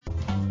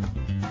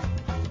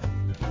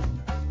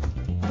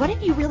what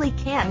if you really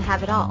can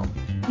have it all?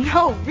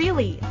 No,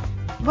 really.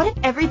 What if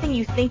everything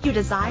you think you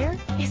desire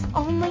is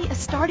only a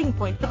starting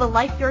point for the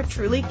life you're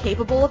truly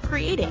capable of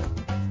creating?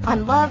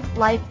 On Love,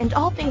 Life, and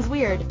All Things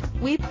Weird,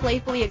 we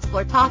playfully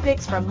explore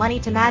topics from money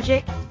to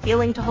magic,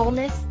 healing to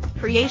wholeness,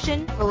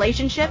 creation,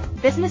 relationship,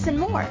 business, and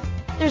more.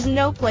 There's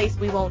no place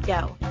we won't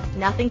go.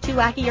 Nothing too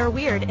wacky or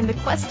weird in the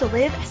quest to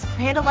live as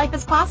grand a life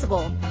as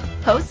possible.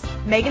 Hosts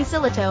Megan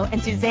Silito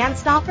and Suzanne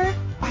Stoffer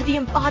are the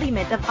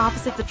embodiment of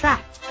opposites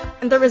attract,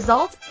 and the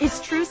result is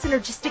true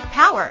synergistic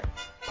power.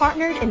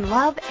 Partnered in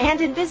love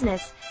and in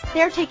business,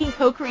 they're taking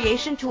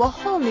co-creation to a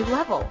whole new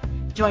level.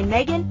 Join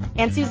Megan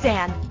and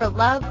Suzanne for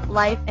Love,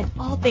 Life, and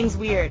All Things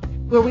Weird,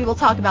 where we will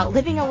talk about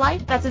living a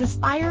life that's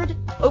inspired,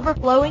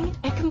 overflowing,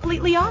 and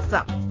completely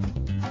awesome.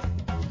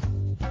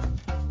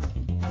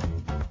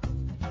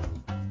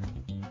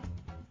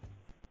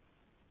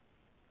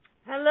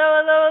 Hello.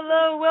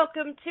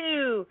 Welcome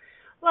to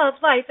Love,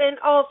 Life, and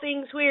All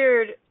Things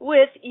Weird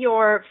with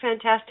your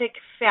fantastic,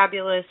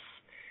 fabulous,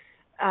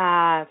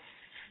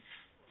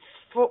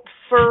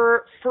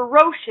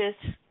 ferocious,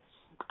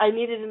 I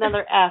needed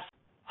another F,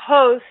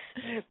 hosts,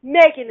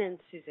 Megan and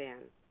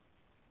Suzanne.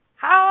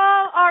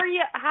 How are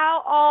you?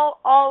 How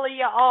all of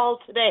you all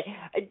today?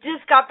 I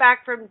just got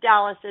back from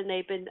Dallas, and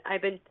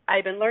I've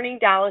been learning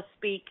Dallas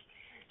speak.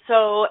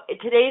 So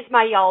today's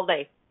my y'all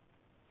day.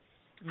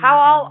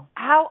 How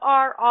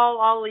are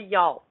all of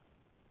y'all?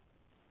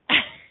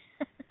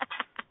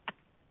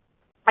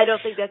 I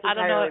don't think that's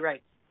entirely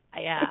right.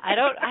 Yeah, I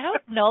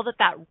don't know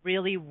that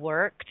really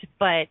worked,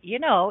 but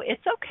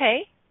it's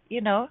okay.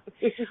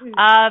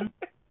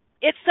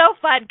 It's so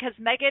fun because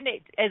Megan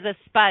is a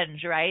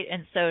sponge, right?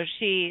 And so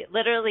she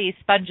literally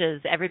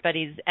sponges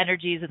everybody's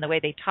energies and the way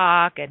they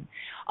talk and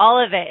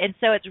all of it. And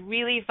so it's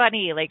really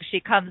funny. Like, she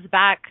comes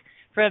back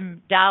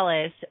from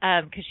Dallas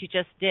because she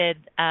just did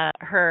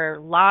her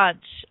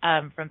launch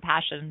from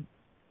Passion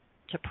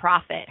to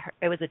Profit.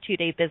 It was a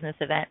 2-day business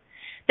event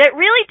that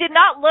really did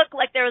not look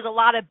like there was a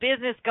lot of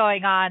business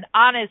going on,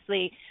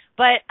 honestly.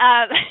 But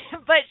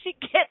she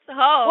gets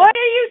home. What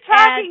are you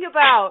talking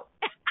about?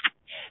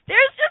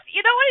 There's just,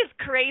 what is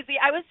crazy?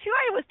 I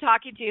was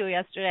talking to you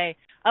yesterday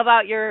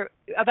about your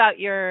event,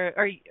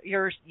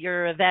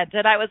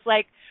 and I was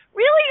like,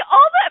 really,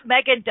 all that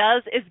Megan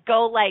does is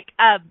go like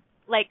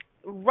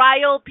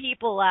rile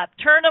people up,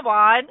 turn them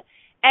on,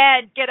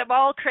 and get them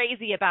all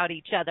crazy about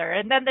each other.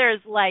 And then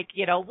there's lap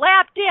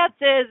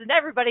dances, and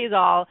everybody's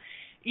all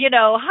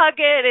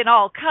hugging and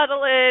all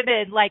cuddling,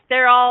 and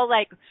they're all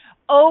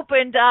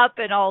opened up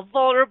and all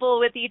vulnerable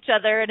with each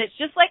other, and it's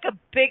just like a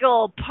big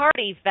old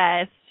party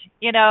fest.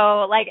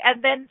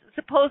 And then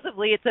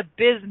supposedly it's a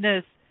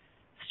business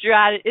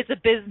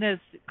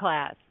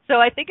class. So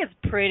I think it's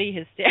pretty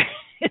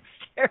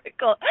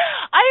hysterical.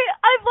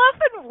 I've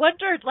often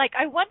wondered,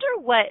 I wonder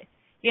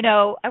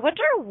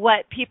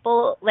what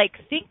people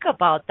think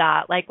about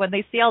that. When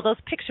they see all those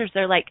pictures,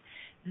 they're like,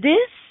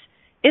 this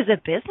is a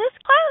business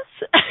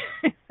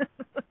class?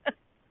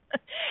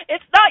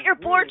 It's not your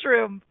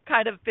boardroom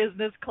kind of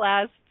business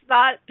class. It's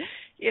not,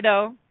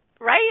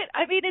 right?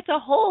 I mean, it's a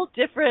whole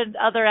different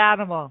other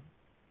animal.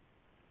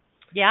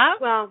 Yeah?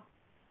 Well,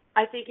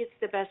 I think it's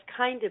the best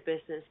kind of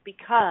business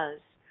because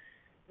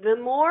the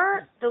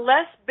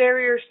less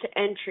barriers to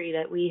entry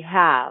that we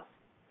have,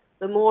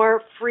 the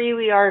more free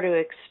we are to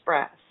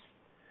express,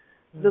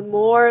 the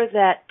more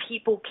that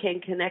people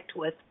can connect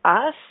with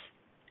us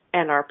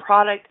and our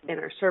product and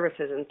our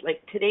services. And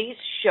today's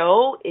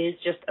show is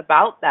just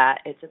about that.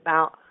 It's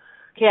about,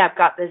 okay, I've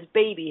got this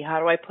baby. How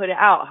do I put it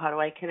out? How do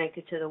I connect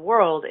it to the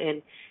world?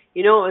 And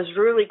what was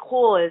really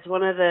cool is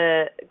one of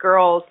the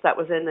girls that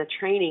was in the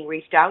training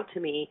reached out to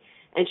me,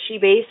 and she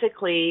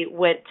basically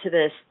went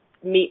to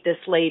meet this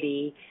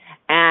lady,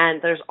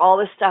 and there's all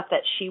this stuff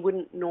that she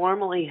wouldn't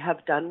normally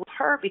have done with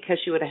her because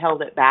she would have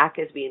held it back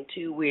as being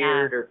too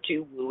weird or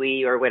too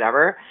wooey or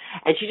whatever.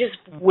 And she just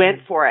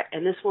went for it.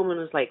 And this woman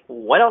was like,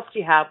 what else do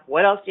you have?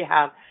 What else do you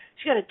have?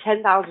 She got a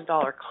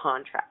 $10,000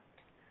 contract.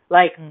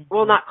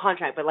 Well, not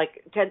contract, but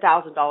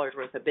 $10,000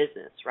 worth of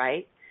business,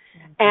 right?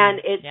 And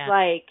it's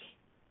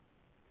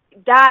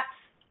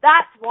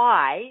that's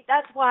why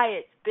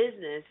it's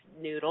business,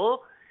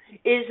 Noodle,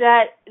 is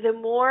that the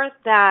more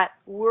that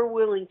we're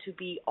willing to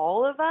be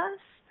all of us,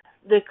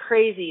 the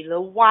crazy, the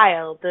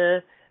wild,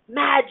 the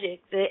magic,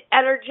 the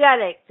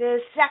energetic, the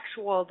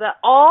sexual, the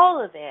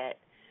all of it,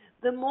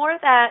 the more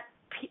that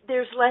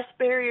there's less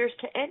barriers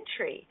to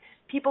entry.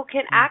 People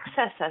can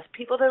access us.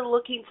 People that are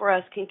looking for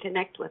us can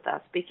connect with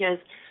us because,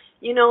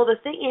 the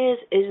thing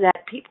is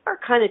that people are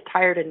kind of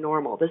tired of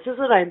normal. This is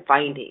what I'm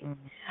finding.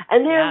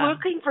 And they're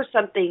looking for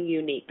something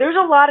unique. There's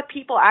a lot of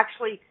people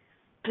actually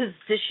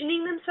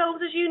positioning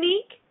themselves as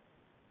unique.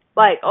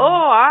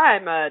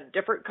 I'm a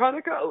different kind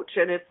of coach.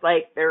 And it's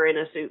they're in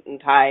a suit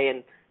and tie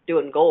and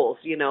doing goals,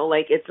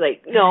 it's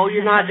no,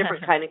 you're not a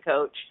different kind of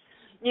coach,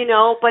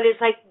 but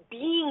it's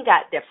being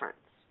that difference.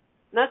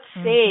 Not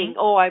saying,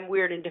 I'm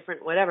weird and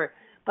different, whatever,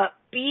 but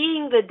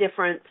being the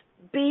difference,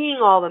 being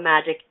all the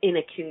magic in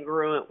a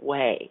congruent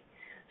way.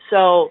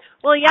 So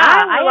well, yeah,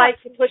 I would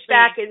like to push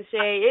back and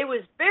say it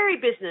was very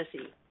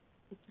businessy.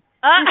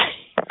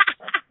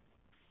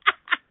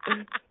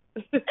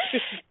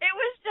 It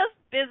was just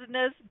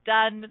business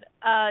done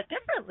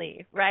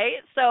differently,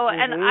 right? So,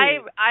 and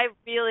I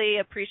really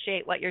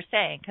appreciate what you're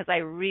saying, because I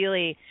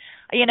really,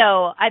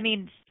 I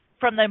mean,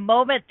 from the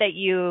moment that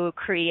you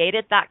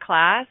created that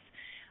class,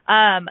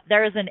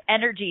 there was an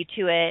energy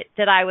to it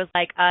that I was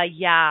like,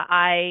 yeah,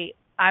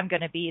 I'm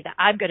going to be that.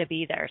 I'm going to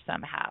be there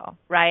somehow,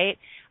 right?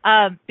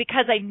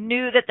 Because I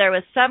knew that there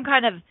was some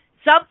kind of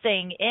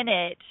something in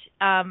it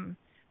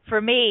for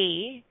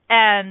me,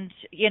 and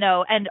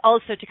and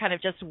also to kind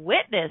of just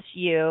witness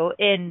you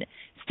in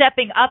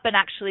stepping up and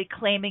actually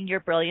claiming your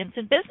brilliance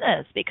in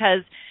business,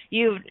 because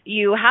you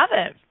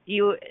haven't,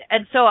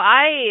 and so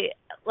I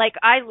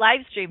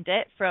live streamed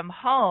it from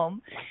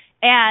home,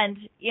 and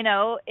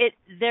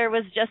there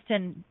was just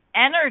an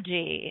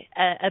energy,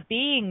 a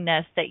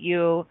beingness that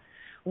you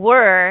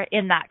were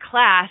in that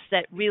class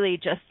that really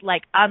just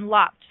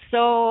unlocked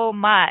so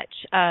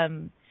much.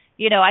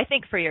 I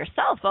think for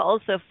yourself, but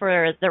also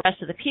for the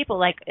rest of the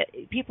people.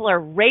 People are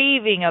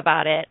raving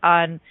about it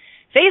on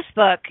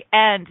Facebook,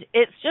 and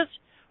it's just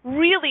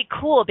really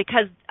cool,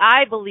 because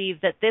I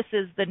believe that this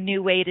is the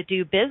new way to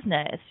do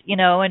business,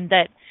 and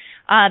that,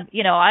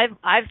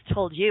 I've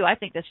told you, I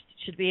think this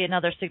should be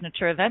another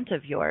signature event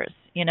of yours,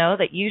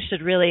 that you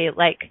should really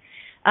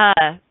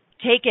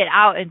take it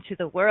out into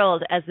the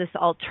world as this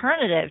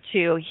alternative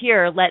to,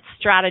 here, let's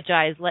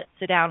strategize, let's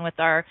sit down with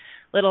our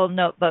little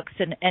notebooks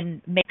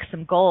and make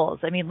some goals.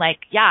 I mean,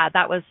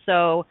 that was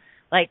so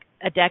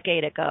a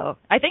decade ago.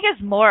 I think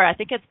it's more. I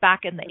think it's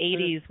back in the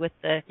 80s with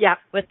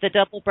the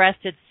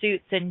double-breasted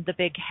suits and the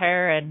big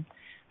hair and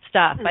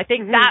stuff. I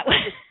think that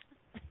was.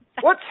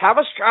 Let's have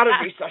a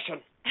strategy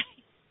session.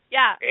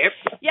 Yeah.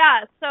 Yep.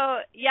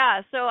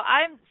 Yeah. So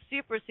I'm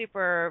super,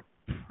 super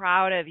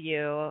proud of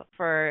you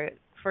for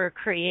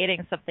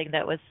creating something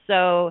that was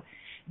so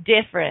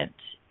different,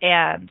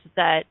 and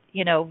that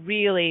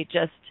really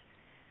just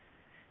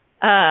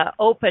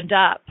opened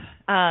up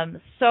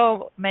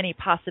so many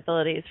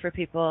possibilities for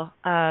people,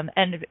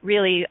 and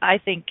really, I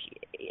think,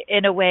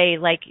 in a way,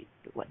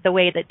 the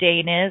way that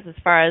Dane is, as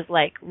far as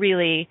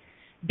really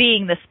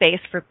being the space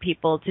for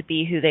people to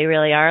be who they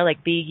really are,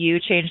 be you,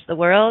 change the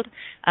world.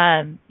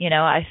 I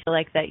feel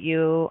like that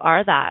you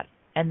are that,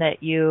 and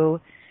that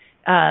you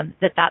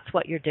that's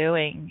what you're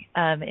doing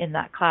in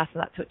that class,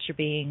 and that's what you're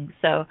being.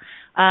 So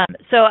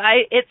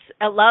it's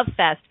a love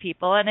fest,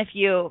 people, and if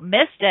you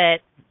missed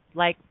it,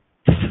 it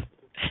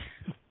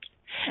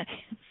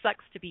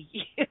sucks to be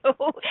you.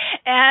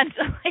 And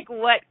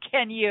what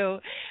can you,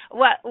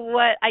 what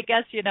I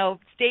guess,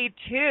 stay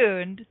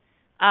tuned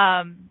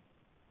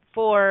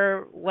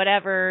for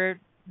whatever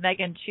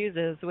Megan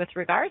chooses with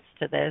regards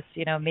to this.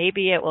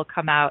 Maybe it will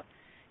come out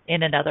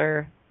in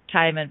another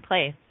time and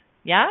place.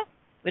 Yeah?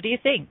 What do you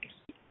think?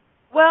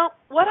 Well,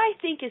 what I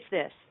think is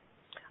this.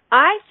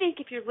 I think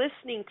if you're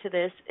listening to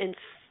this and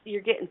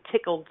you're getting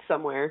tickled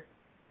somewhere,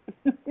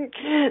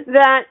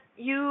 that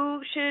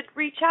you should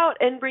reach out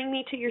and bring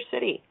me to your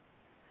city.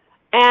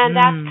 And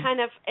that's kind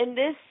of, in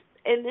this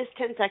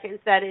 10 seconds,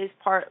 that is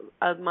part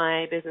of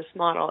my business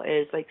model,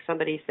 is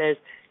somebody says,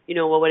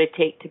 what would it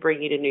take to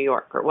bring you to New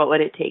York, or what would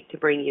it take to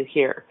bring you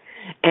here?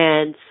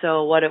 And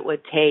so what it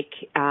would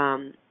take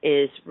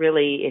is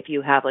really, if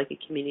you have a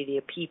community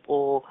of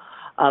people,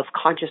 of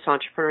conscious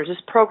entrepreneurs.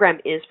 This program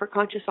is for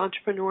conscious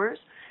entrepreneurs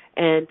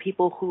and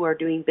people who are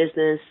doing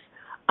business,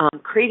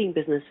 creating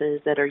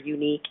businesses that are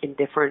unique and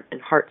different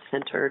and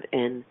heart-centered,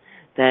 and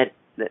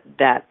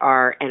that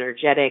are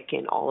energetic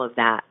and all of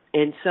that.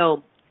 And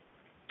so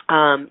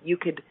you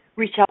could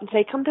reach out and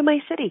say, come to my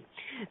city.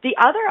 The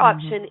other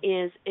option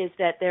is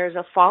that there's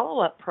a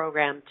follow-up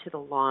program to the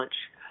launch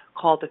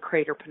called the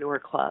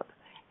Creatorpreneur Club,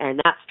 and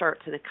that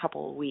starts in a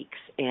couple of weeks,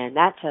 and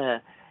that's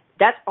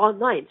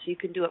online, so you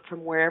can do it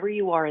from wherever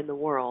you are in the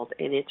world,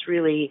 and it's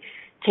really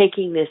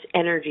taking this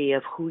energy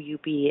of who you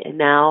be and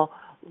now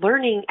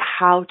learning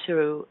how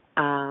to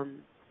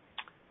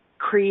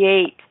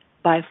create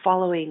by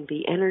following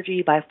the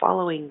energy, by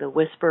following the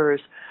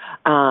whispers,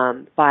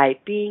 by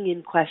being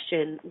in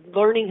question,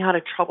 learning how to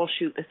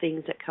troubleshoot the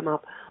things that come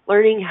up,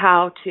 learning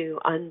how to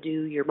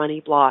undo your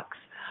money blocks,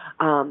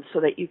 so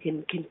that you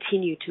can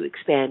continue to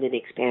expand and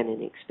expand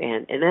and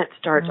expand. And that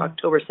starts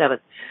October 7th.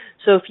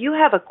 So if you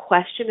have a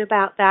question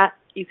about that,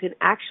 you can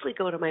actually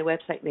go to my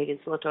website,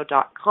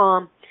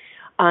 megansilito.com,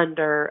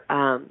 under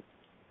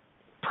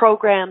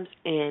programs,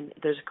 and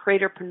there's a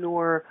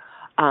Creatorpreneur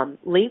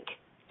link,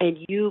 and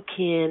you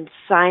can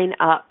sign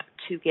up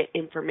to get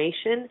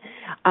information.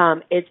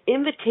 It's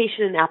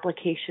invitation and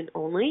application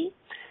only.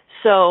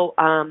 So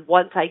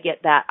once I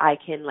get that, I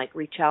can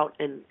reach out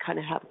and kind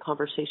of have a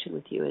conversation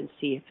with you and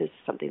see if this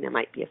is something that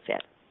might be a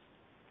fit.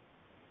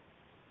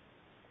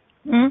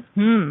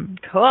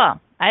 Cool.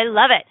 I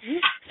love it.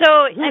 So,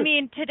 I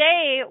mean,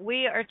 today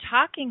we are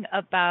talking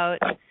about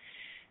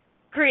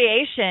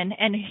creation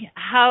and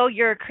how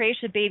your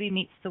creation baby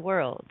meets the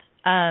world.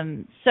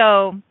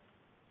 So,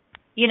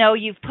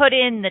 you've put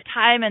in the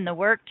time and the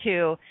work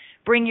to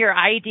bring your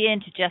idea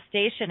into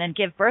gestation and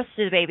give birth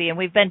to the baby. And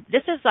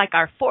this is like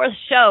our 4th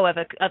show of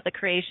the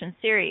creation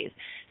series.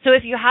 So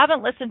if you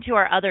haven't listened to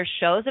our other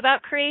shows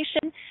about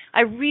creation,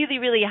 I really,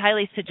 really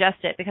highly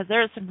suggest it, because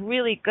there are some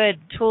really good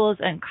tools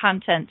and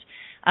content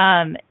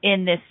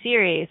in this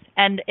series.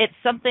 And it's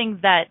something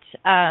that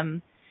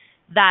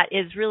that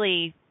is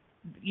really,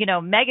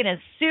 Megan is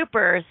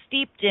super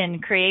steeped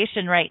in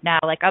creation right now,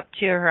 like up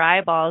to her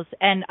eyeballs.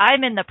 And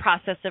I'm in the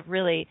process of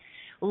really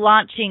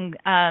launching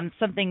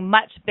something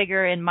much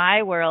bigger in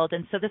my world.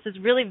 And so this is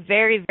really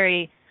very,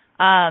 very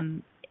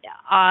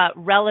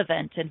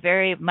relevant and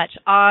very much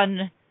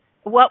on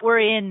what we're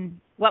in.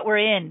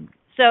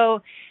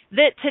 So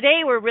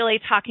today we're really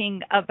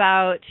talking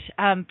about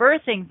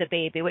birthing the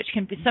baby, which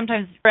can be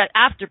sometimes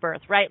after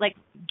birth, right? Like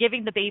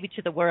giving the baby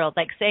to the world,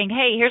 like saying,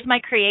 hey, here's my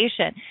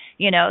creation,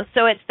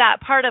 So it's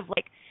that part of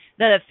like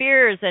the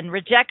fears and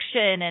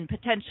rejection and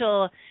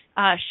potential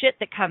shit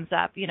that comes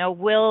up.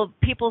 Will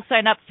people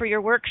sign up for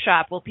your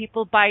workshop? Will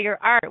people buy your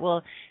art?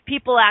 Will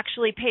people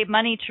actually pay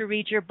money to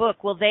read your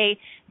book? Will they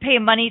pay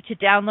money to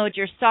download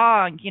your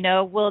song?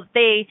 Will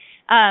they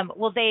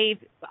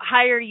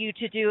hire you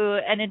to do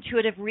an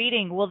intuitive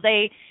reading? Will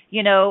they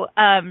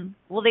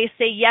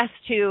say yes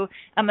to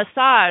a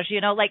massage?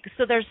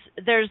 So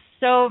there's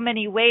so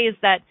many ways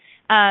that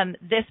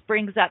this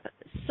brings up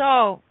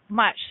so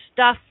much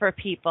stuff for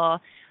people.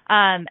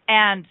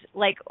 And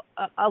like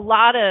a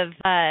lot of,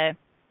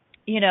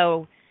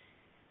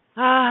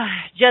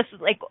 just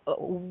like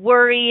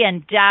worry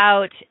and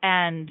doubt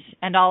and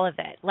all of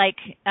it. Like,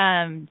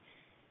 I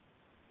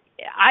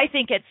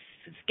think it's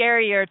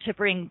scarier to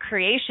bring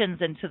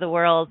creations into the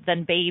world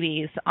than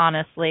babies,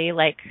 honestly,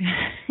 like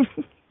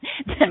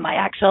than my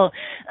actual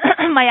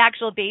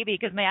baby,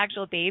 because my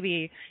actual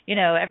baby,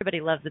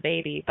 everybody loves a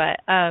baby,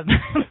 but a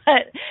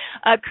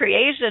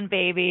creation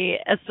baby,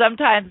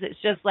 sometimes it's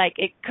just like,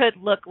 it could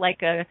look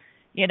like a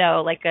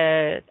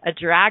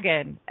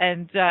dragon.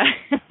 And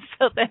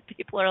so then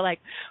people are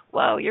like,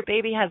 whoa, your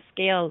baby has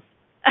scales.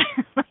 so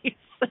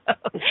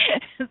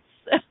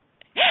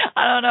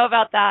I don't know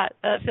about that.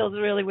 That feels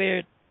really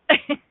weird.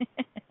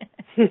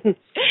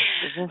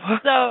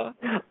 So.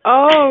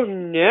 Oh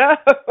no.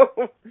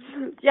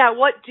 Yeah,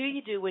 what do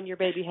you do when your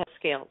baby has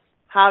scales?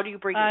 How do you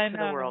bring it to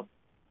the world?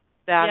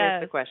 That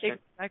is the question.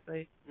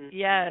 Exactly. Mm-hmm.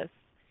 Yes.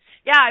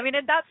 Yeah,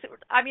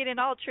 in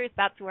all truth,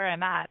 that's where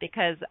I'm at,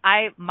 because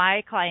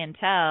my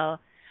clientele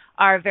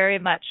are very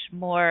much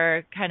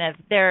more kind of,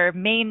 they're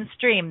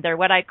mainstream. They're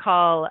what I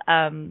call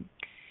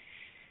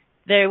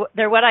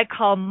they're what I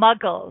call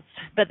muggles,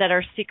 but that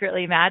are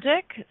secretly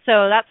magic.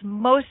 So that's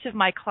most of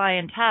my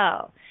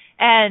clientele.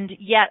 And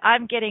yet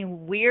I'm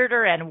getting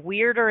weirder and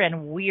weirder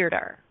and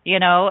weirder,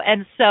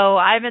 And so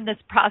I'm in this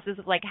process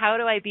of like, how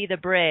do I be the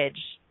bridge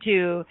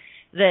to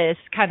this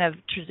kind of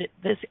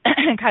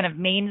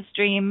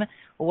mainstream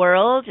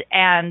world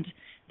and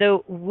the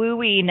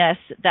wooiness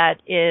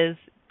that is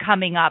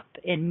coming up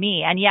in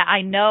me? And yeah,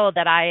 I know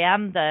that I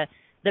am the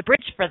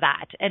bridge for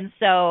that. And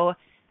so,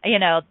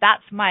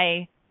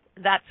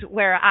 that's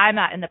where I'm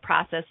at in the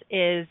process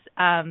is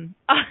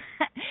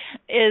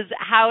is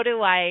how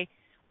do I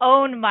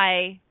own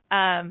my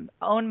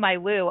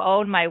woo,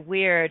 own my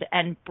weird,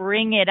 and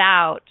bring it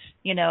out,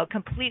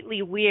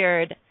 completely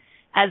weird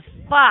as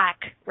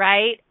fuck,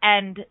 right?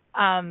 And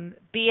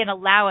be an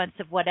allowance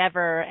of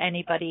whatever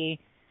anybody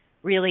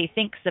really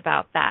thinks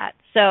about that.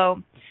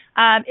 So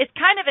it's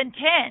kind of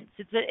intense.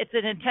 It's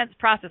an intense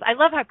process. I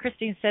love how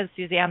Christine says,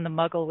 Susie, I'm the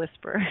Muggle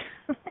whisperer.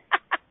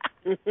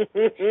 I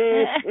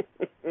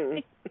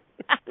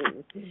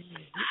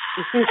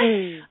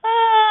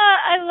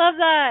love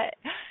that.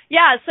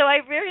 Yeah, so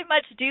I very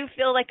much do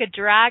feel like a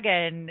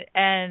dragon,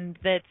 and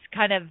that's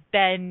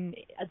been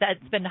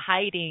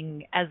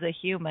hiding as a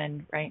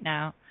human right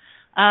now.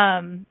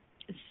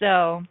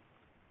 So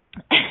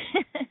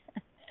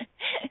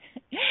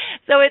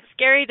so it's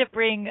scary to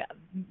bring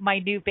my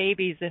new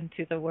babies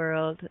into the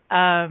world,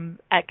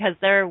 because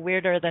they're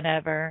weirder than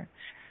ever.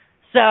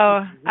 So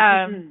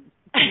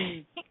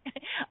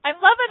I'm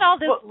loving all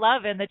this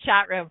love in the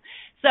chat room.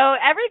 So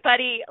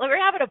everybody, we're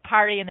having a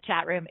party in the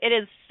chat room. It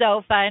is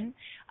so fun.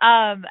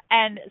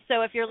 And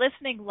so if you're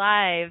listening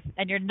live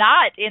and you're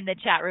not in the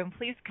chat room,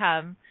 please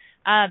come.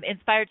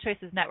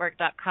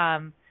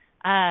 InspiredChoicesNetwork.com.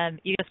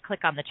 You just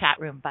click on the chat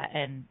room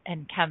button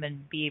and come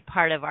and be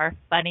part of our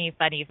funny.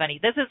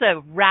 This is a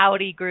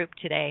rowdy group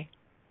today.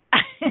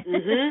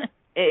 Mm-hmm.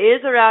 It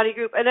is a rowdy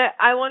group. And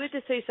I wanted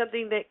to say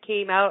something that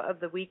came out of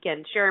the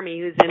weekend. Jeremy,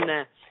 who's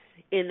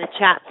in the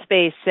chat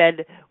space,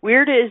 said,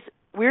 weird is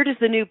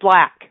the new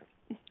black.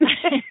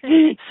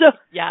 So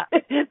yeah,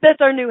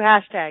 that's our new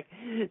hashtag.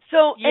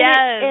 So yes.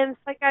 And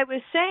like I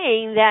was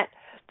saying, that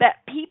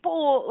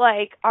people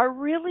like are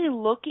really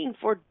looking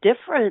for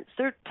difference.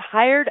 They're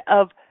tired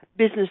of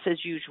business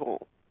as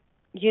usual.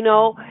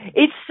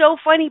 It's so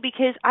funny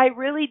because I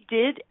really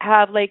did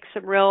have like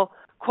some real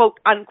quote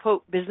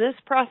unquote business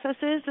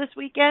processes this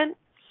weekend.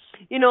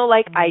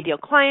 Like ideal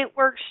client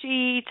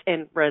worksheets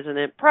and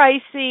resonant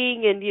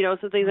pricing and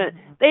some things that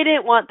they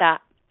didn't want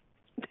that.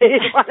 They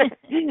didn't want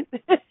it.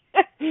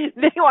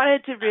 They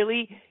wanted to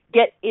really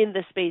get in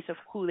the space of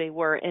who they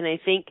were. And I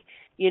think,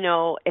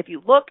 if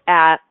you look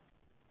at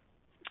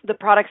the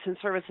products and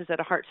services that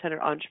a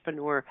heart-centered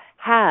entrepreneur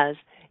has,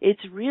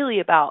 it's really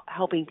about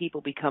helping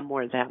people become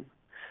more them.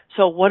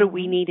 So what do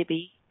we need to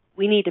be?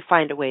 We need to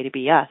find a way to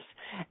be us.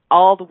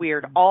 All the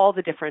weird, all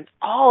the difference,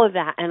 all of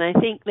that. And I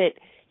think that,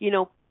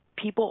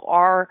 people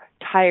are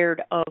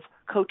tired of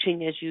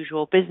coaching as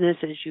usual, business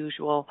as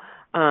usual,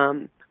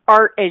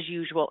 art as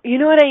usual. You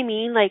know what I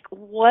mean? Like,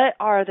 what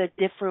are the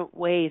different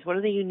ways? What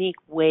are the unique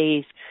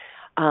ways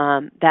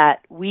that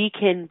we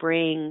can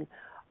bring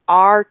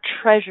our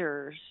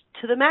treasures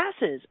to the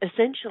masses,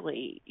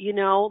 essentially?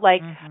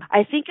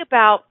 I think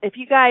about, if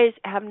you guys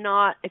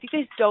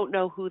don't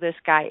know who this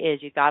guy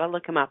is, you got to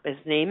look him up. His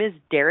name is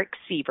Derek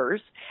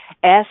Sivers,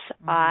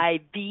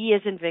 S-I-V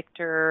as in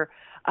Victor,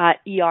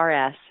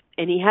 E-R-S.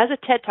 And he has a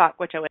TED Talk,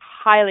 which I would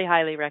highly,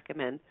 highly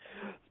recommend.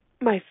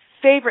 My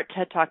favorite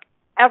TED Talk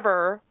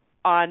ever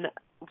on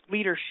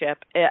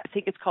leadership, I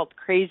think it's called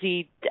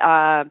Crazy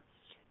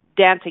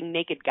Dancing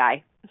Naked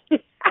Guy.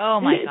 Oh,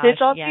 my gosh,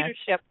 it's all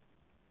leadership.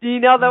 Do you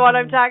know the one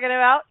I'm talking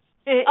about?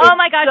 Oh,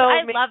 my gosh,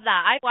 I love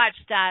that.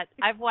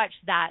 I've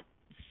watched that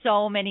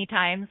so many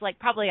times, like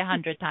probably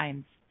 100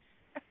 times.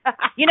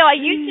 I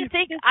used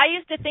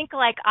to think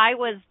like I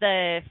was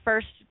the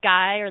first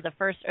guy or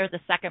the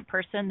second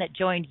person that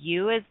joined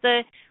you as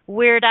the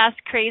weird ass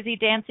crazy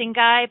dancing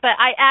guy, but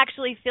I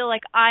actually feel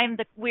like I'm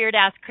the weird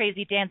ass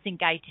crazy dancing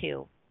guy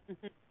too.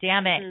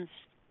 Damn it.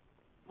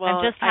 Well,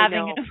 I'm just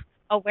having an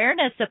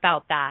awareness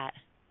about that.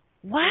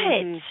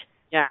 What?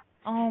 Yeah.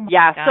 Oh my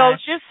gosh. So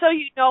just so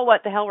you know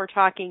what the hell we're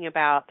talking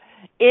about,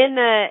 in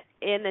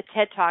the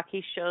TED Talk,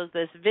 he shows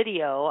this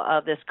video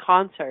of this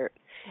concert,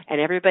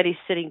 and everybody's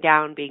sitting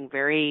down being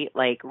very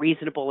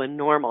reasonable and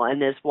normal, and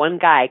this one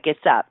guy gets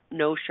up,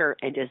 no shirt,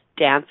 and just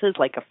dances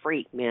like a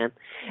freak, man.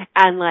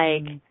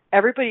 And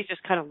everybody's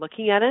just kind of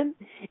looking at him,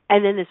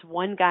 and then this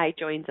one guy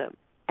joins him.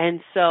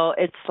 And so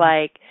it's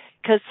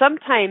because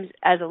sometimes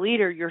as a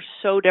leader, you're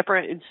so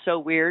different and so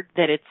weird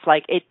that it's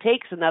it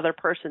takes another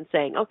person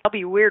saying, "Oh, I'll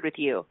be weird with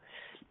you."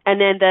 And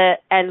then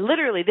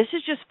literally, this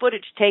is just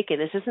footage taken.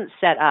 This isn't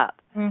set up.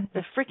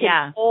 The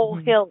freaking whole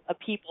hill of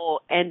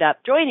people end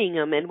up joining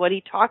him. And what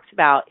he talks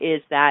about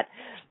is that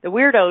the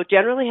weirdo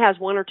generally has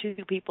one or two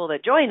people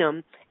that join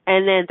him,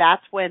 and then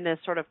that's when the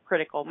sort of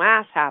critical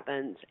mass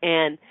happens.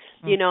 And,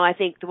 I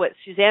think what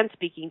Suzanne's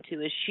speaking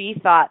to is she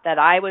thought that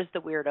I was the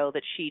weirdo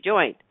that she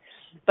joined.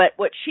 But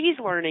what she's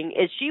learning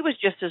is she was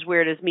just as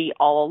weird as me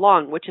all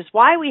along, which is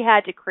why we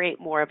had to create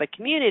more of a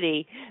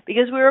community,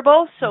 because we were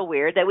both so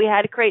weird that we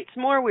had to create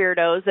some more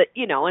weirdos that,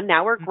 and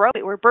now we're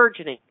growing, we're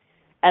burgeoning,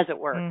 as it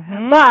were.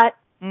 But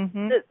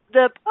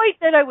the point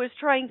that I was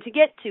trying to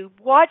get to,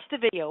 watch the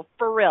video,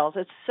 for reals,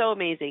 it's so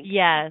amazing.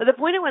 Yes. But the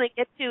point I want to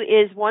get to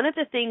is one of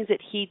the things that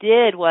he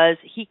did was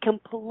he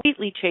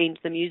completely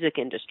changed the music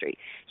industry.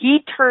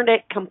 He turned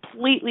it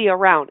completely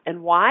around.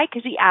 And why?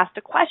 Because he asked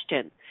a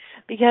question.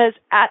 Because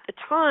at the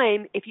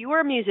time, if you were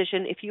a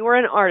musician, if you were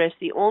an artist,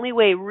 the only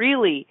way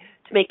really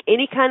to make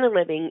any kind of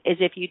living is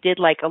if you did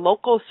a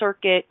local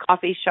circuit,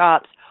 coffee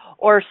shops,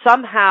 or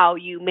somehow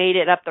you made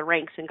it up the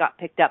ranks and got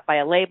picked up by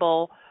a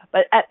label.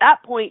 But at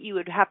that point, you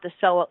would have to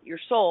sell your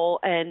soul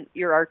and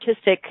your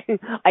artistic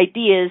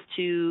ideas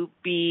to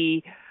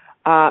be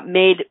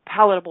made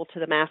palatable to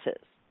the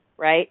masses,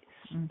 right?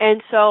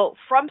 And so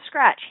from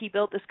scratch, he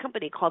built this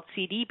company called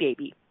CD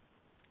Baby,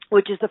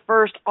 which is the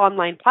first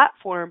online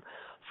platform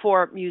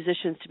for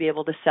musicians to be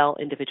able to sell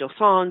individual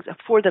songs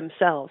for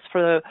themselves,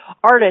 for the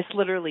artists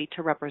literally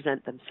to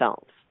represent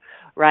themselves,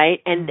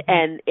 right? And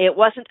it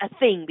wasn't a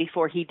thing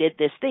before he did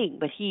this thing,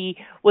 but he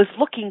was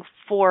looking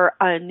for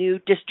a new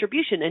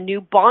distribution, a new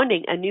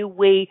bonding, a new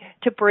way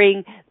to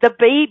bring the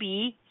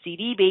baby,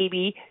 CD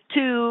Baby,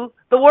 to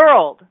the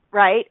world,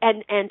 right?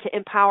 And to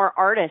empower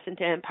artists and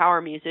to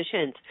empower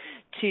musicians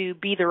to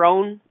be their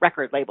own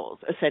record labels,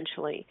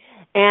 essentially.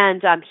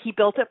 And he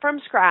built it from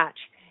scratch.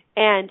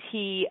 And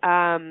he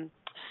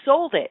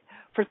sold it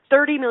for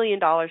 $30 million,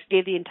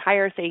 gave the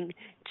entire thing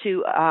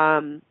to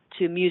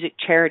music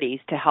charities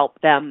to help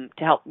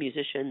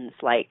musicians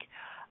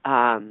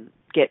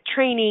get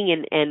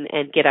training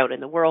and get out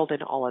in the world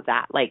and all of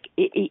that.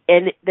 He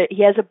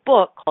has a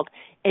book called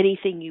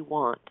Anything You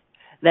Want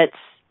that's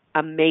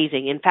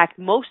amazing. In fact,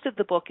 most of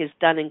the book is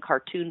done in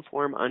cartoon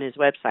form on his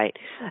website.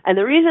 And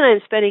the reason I'm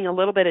spending a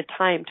little bit of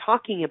time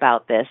talking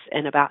about this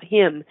and about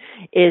him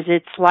is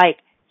it's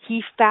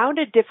he found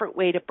a different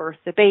way to birth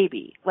the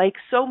baby.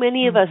 So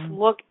many of us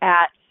look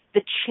at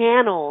the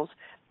channels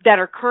that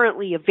are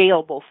currently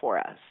available for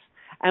us.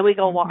 And we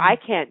go, well, I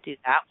can't do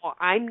that. Well,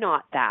 I'm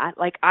not that.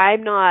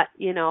 I'm not,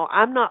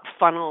 I'm not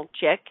funnel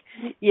chick,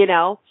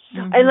 unless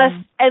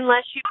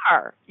you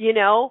are,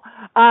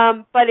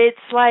 but it's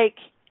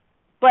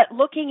but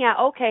looking at,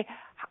 okay,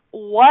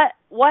 what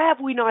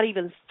have we not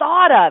even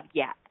thought of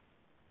yet?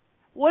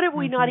 What have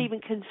we not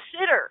even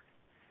considered,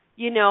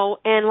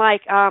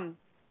 and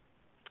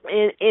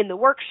in the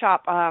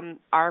workshop,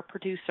 our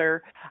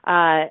producer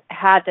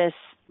had this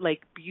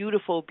like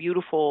beautiful,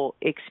 beautiful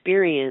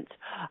experience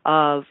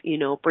of,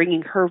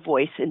 bringing her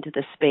voice into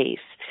the space.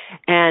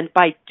 And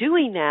by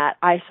doing that,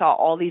 I saw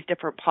all these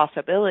different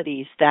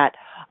possibilities that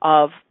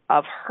of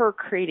her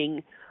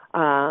creating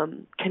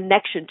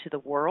connection to the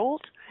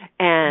world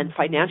and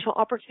financial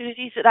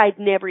opportunities that I'd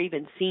never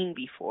even seen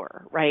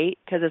before, right?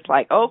 Because it's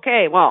like,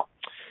 okay, well,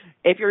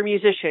 if you're a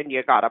musician,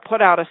 you got to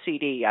put out a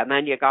CD, and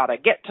then you got to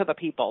get to the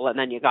people, and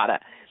then you got to.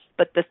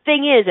 But the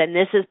thing is, and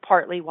this is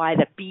partly why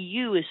the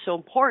BU is so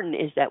important,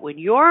 is that when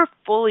you're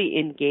fully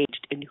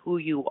engaged in who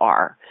you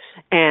are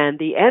and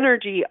the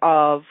energy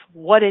of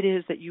what it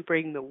is that you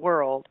bring the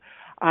world,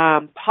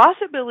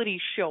 possibilities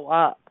show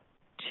up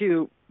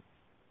to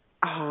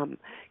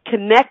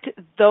connect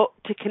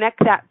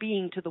that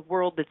being to the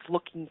world that's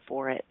looking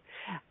for it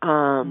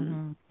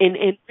in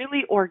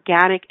really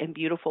organic and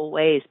beautiful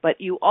ways.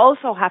 But you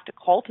also have to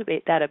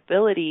cultivate that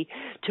ability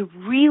to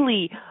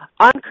really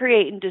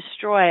uncreate and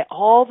destroy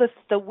all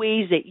the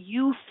ways that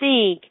you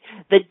think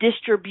the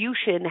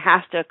distribution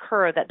has to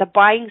occur, that the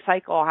buying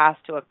cycle has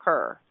to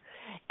occur.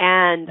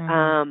 And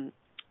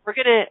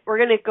we're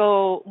gonna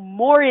go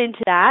more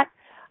into that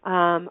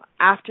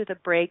after the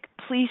break.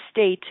 Please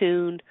stay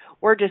tuned.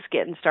 We're just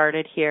getting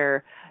started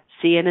here.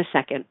 See you in a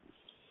second.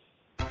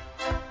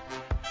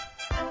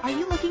 Are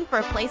you looking for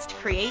a place to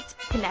create,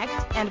 connect,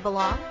 and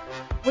belong?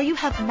 Where you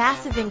have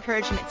massive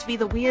encouragement to be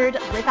the weird,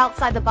 live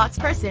outside the box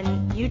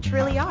person you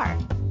truly are?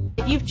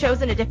 If you've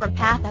chosen a different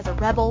path as a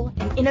rebel,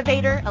 an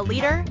innovator, a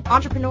leader,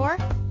 entrepreneur,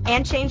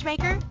 and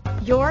changemaker,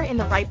 you're in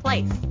the right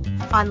place.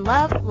 On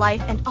Love,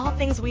 Life, and All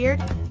Things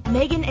Weird,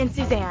 Megan and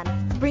Suzanne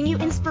bring you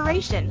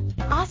inspiration,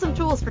 awesome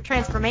tools for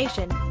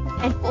transformation,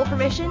 and full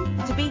permission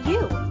to be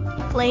you.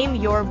 Claim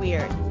your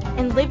weird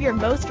and live your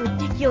most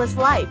ridiculous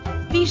life.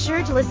 Be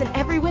sure to listen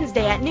every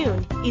Wednesday at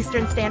noon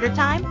Eastern Standard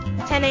Time,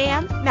 10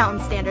 a.m.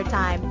 Mountain Standard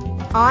Time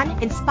on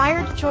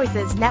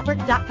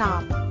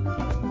InspiredChoicesNetwork.com.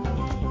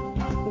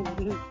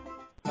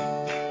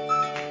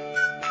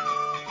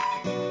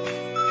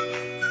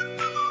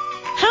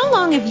 How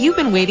long have you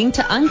been waiting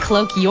to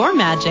uncloak your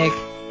magic?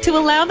 To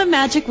allow the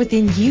magic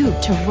within you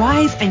to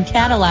rise and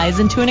catalyze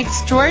into an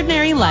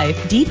extraordinary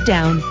life deep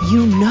down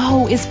you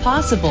know is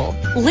possible.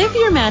 Live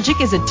Your Magic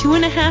is a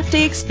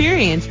 2.5-day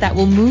experience that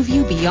will move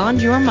you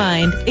beyond your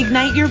mind,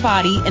 ignite your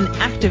body, and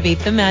activate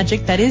the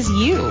magic that is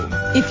you.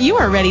 If you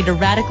are ready to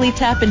radically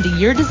tap into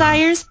your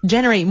desires,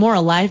 generate more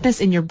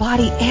aliveness in your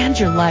body and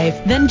your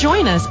life, then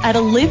join us at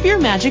a Live Your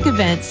Magic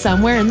event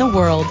somewhere in the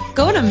world.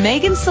 Go to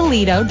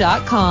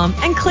megansillito.com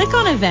and click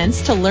on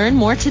events to learn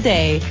more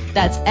today.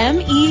 That's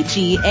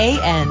MEGANSILLITO.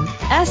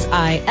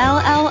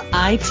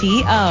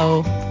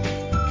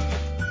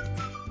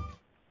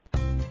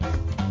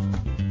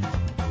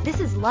 This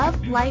is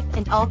Love, Life,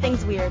 and All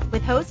Things Weird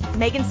with hosts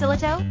Megan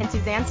Sillito and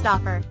Suzanne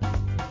Stoffer.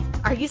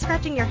 Are you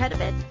scratching your head a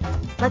bit?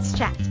 Let's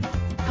chat.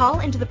 Call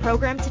into the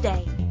program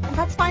today, and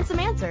let's find some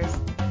answers.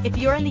 If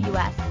you're in the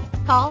U.S.,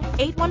 call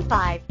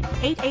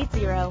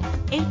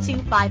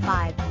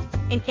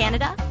 815-880-8255. In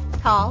Canada,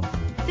 call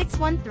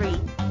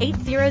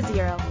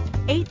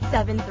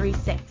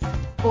 613-800-8736.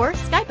 Or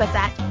Skype us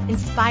at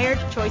Inspired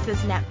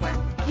Choices Network.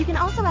 You can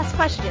also ask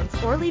questions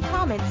or leave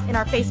comments in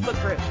our Facebook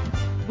group,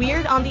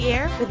 Weird on the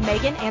Air with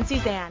Megan and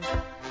Suzanne.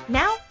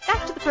 Now,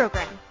 back to the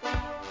program.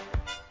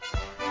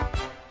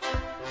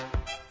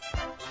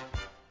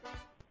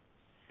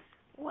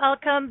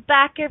 Welcome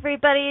back,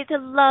 everybody, to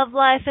Love,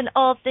 Life, and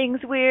All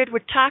Things Weird. We're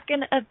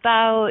talking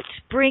about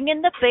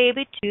bringing the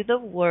baby to the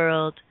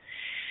world.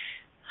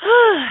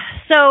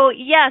 So,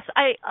 yes,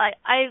 I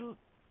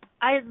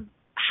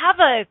have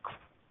a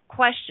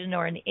question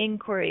or an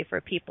inquiry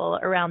for people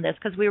around this,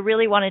 because we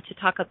really wanted to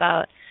talk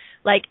about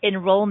like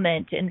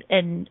enrollment and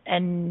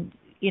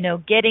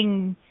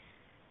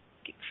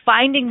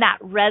finding that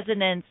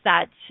resonance,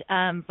 that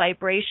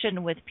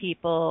vibration with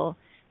people,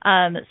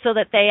 so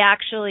that they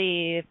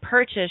actually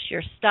purchase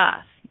your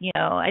stuff.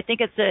 I think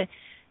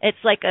it's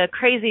like a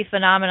crazy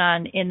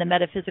phenomenon in the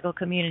metaphysical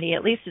community.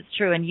 At least it's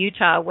true in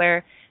Utah,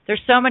 where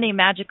there's so many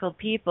magical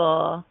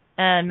people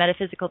and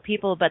metaphysical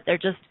people, but they're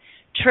just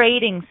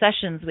trading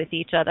sessions with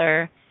each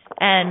other.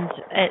 And,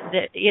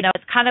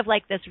 it's kind of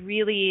like this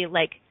really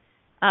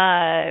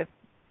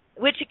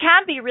which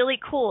can be really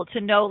cool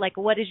to know, like,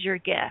 what is your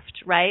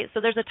gift, right?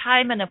 So there's a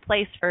time and a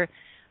place for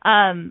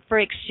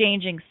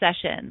exchanging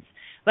sessions.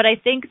 But I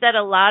think that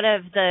a lot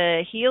of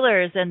the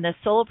healers and the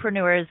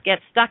soulpreneurs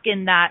get stuck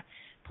in that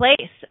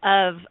place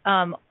of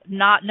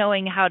not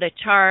knowing how to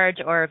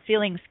charge, or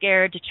feeling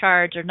scared to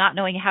charge, or not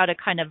knowing how to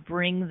kind of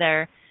bring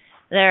their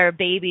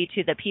baby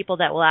to the people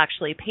that will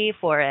actually pay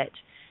for it.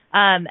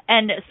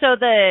 And so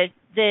the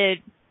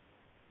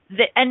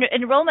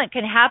enrollment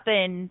can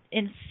happen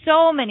in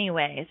so many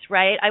ways,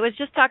 right? I was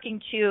just talking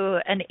to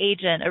an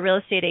agent, a real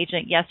estate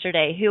agent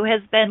yesterday, who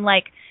has been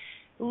like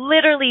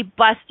literally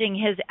busting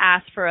his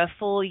ass for a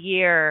full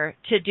year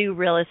to do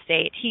real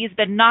estate. He's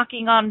been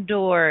knocking on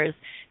doors,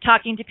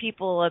 talking to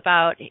people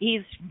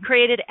he's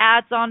created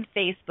ads on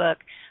Facebook.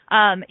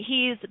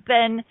 He's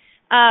been,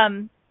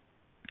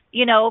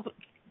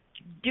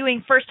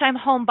 doing first-time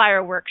home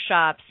buyer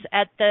workshops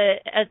at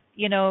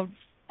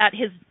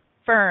his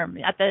firm,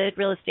 at the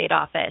real estate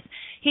office.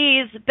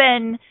 He's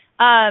been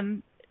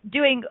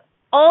doing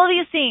all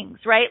these things,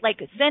 right? Like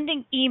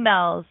sending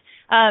emails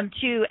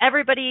to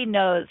everybody he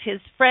knows,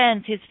 his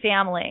friends, his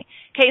family.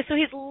 Okay, so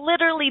he's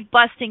literally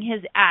busting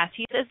his ass.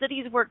 He says that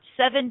he's worked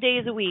 7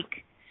 days a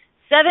week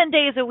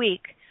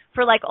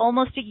for like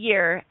almost a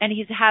year, and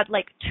he's had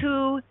like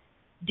 2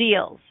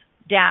 deals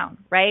down,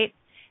 right?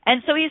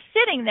 And so he's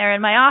sitting there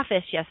in my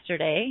office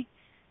yesterday,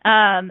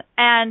 and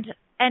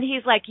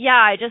he's like, yeah,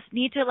 I just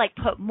need to like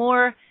put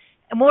more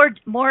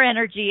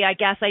energy, I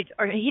guess.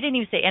 Or he didn't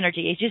even say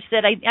energy. He just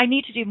said, I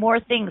need to do more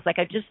things. Like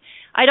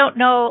I don't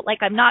know,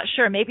 like I'm not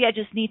sure. Maybe I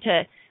just need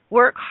to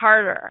work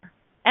harder.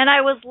 And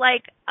I was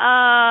like,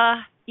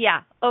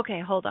 yeah, okay,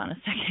 hold on a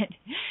second.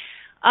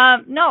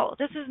 No,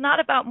 this is not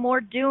about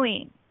more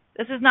doing.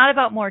 This is not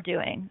about more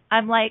doing.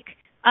 I'm like,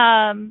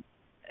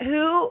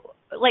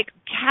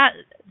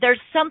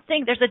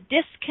 there's a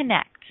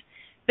disconnect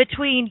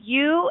between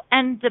you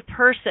and the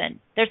person.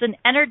 There's an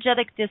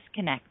energetic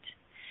disconnect.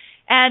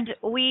 And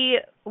we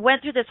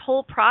went through this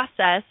whole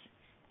process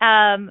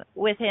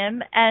with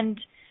him and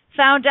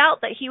found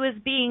out that he was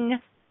being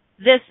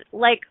this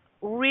like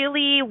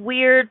really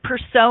weird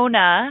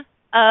persona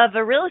of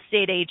a real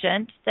estate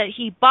agent that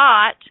he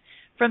bought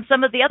from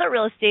some of the other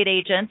real estate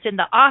agents in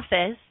the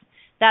office,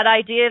 that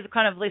idea of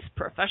kind of this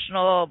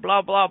professional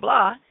blah, blah,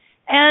 blah.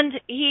 And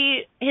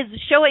he is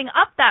showing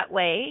up that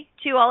way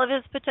to all of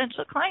his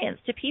potential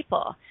clients, to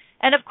people.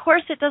 And of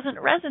course it doesn't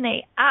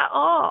resonate at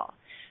all.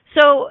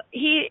 So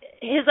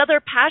his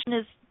other passion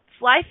is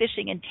fly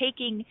fishing and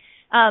taking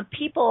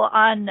people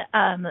on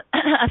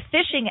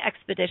fishing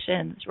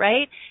expeditions,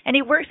 right? And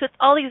he works with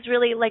all these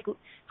really like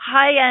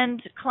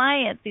high-end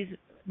clients, these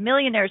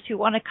millionaires who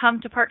want to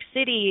come to Park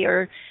City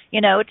or,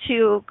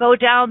 to go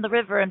down the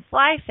river and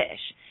fly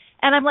fish.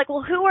 And I'm like,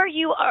 well, who are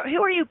you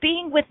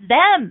being with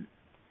them?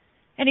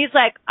 And he's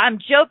like, I'm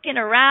joking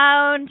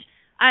around.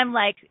 I'm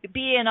like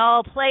being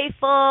all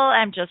playful.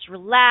 I'm just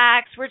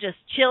relaxed. We're just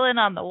chilling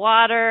on the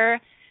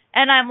water.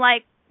 And I'm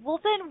like, well,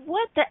 then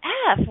what the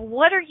F?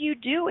 What are you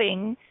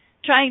doing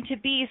trying to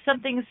be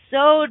something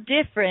so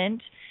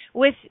different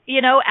with,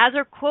 as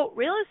a quote,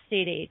 real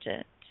estate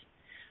agent?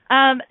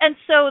 And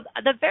so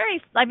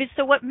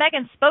so what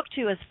Megan spoke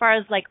to as far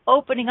as like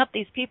opening up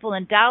these people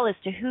in Dallas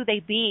to who they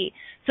be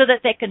so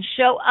that they can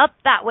show up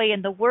that way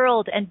in the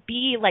world and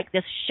be like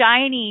this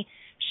shiny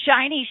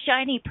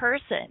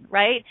person,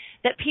 right?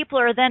 That people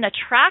are then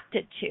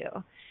attracted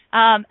to.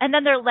 And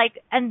then they're like,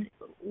 and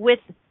with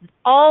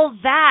all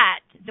that,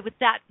 with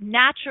that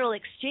natural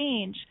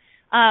exchange,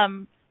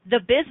 the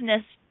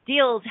business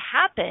deals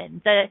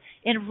happen, the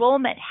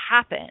enrollment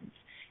happens.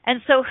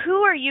 And so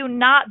who are you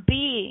not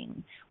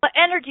being? What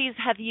energies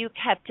have you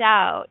kept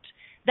out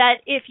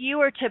that if you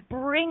were to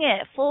bring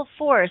it full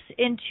force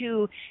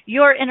into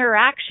your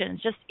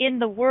interactions just in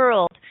the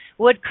world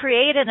would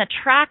create an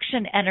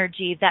attraction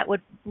energy that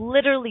would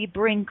literally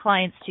bring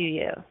clients to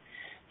you?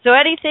 So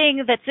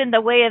anything that's in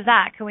the way of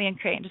that, can we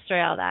uncreate and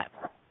destroy all that?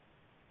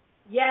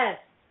 Yes.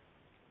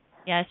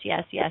 Yes,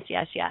 yes, yes,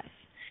 yes, yes.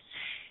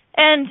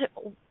 And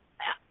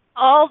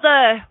all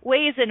the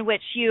ways in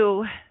which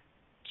you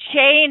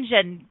change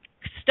and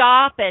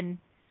stop and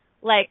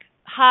like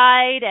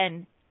hide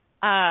and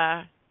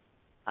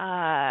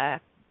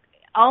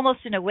almost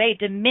in a way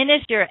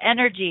diminish your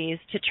energies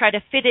to try to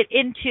fit it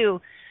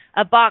into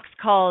a box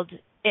called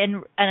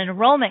an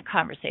enrollment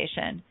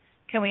conversation.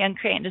 Can we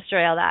uncreate and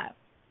destroy all that?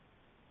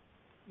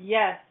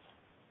 Yes.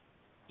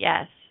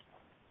 Yes.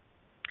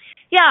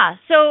 Yeah,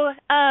 so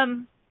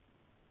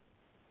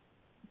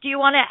do you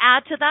want to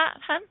add to that,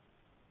 hun?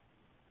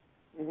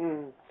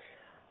 Mm-hmm.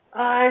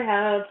 I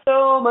have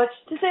so much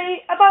to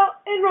say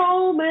about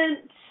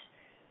enrollment.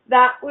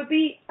 That would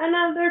be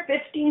another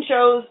 15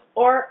 shows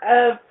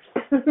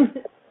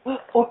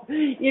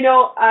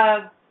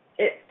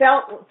it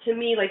felt to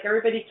me like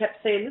everybody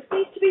kept saying, this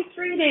needs to be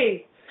 3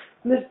 days.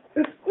 This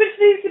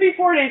needs to be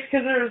 4 days,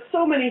 because there's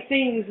so many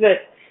things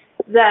that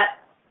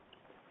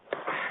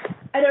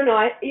I don't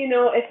know.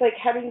 It's like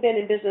having been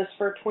in business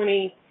for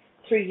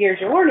 23 years,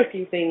 you learn a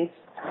few things.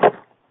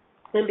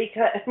 And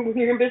because when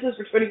you're in business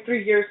for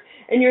 23 years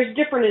and you're as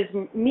different as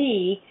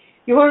me,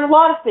 you learn a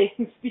lot of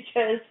things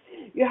because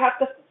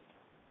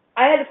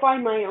I had to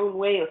find my own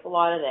way with a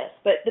lot of this.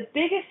 But the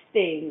biggest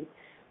thing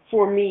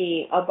for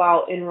me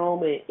about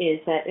enrollment is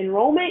that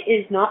enrollment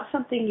is not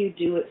something you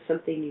do, it's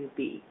something you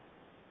be.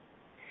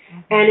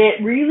 Mm-hmm. And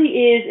it really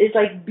is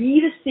like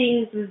be the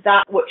things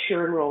that what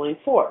you're enrolling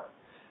for.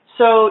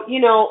 So,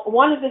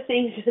 one of the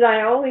things that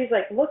I always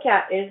look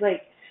at is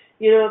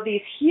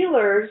these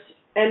healers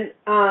and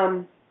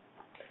some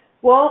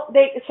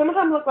of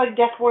them look like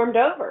death warmed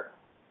over.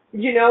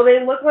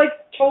 They look like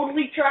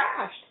totally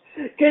trashed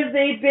because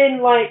they've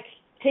been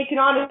taking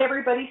on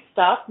everybody's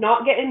stuff,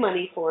 not getting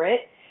money for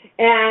it,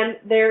 and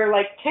they're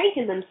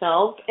tanking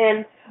themselves.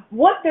 And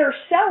what they're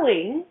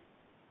selling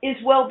is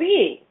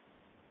well-being.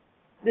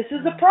 This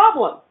is a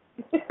problem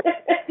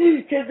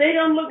because they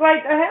don't look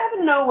like they're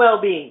having no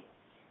well-being.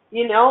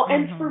 you know?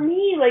 And for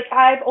me, like,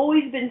 I've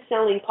always been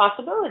selling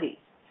possibilities,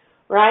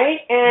 right?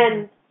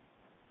 And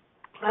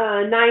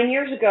 9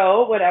 years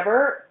ago,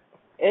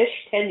 whatever-ish,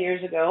 10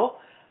 years ago,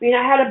 I mean,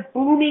 I had a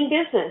booming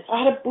business.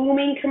 I had a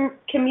booming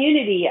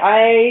community.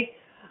 I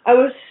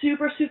was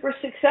super, super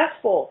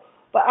successful,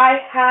 but I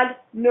had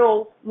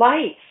no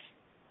life.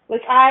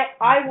 Like,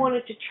 I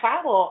wanted to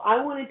travel.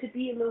 I wanted to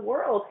be in the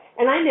world,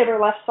 and I never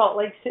left Salt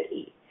Lake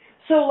City.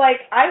 So,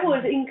 like, I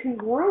was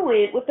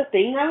incongruent with the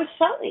thing I was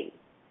selling,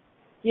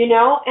 you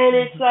know? And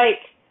it's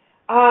like,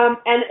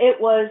 and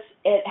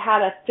it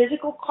had a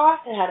physical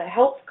cost, it had a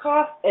health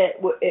cost,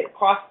 it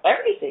cost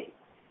everything,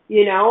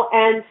 you know?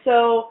 And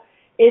so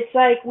it's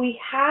like we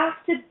have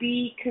to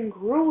be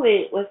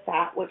congruent with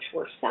that which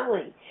we're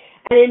selling.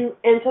 And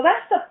so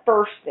that's the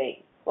first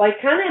thing.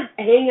 Like, kind of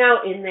hang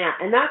out in that.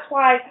 And that's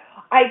why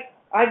I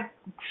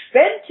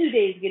spend 2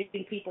 days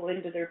getting people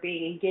into their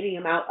being and getting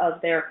them out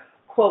of their,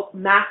 quote,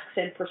 masks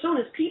and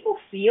personas. People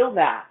feel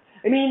that.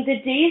 I mean, the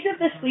days of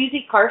the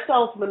sleazy car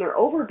salesman are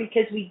over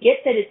because we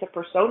get that it's a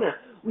persona.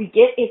 We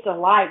get it's a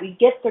lie. We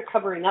get they're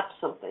covering up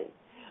something.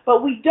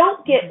 But we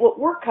don't get what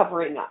we're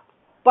covering up.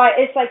 But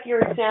it's like your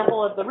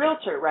example of the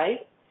realtor,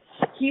 right?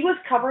 He was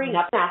covering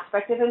up an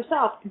aspect of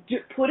himself,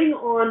 putting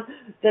on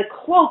the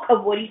cloak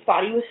of what he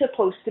thought he was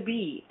supposed to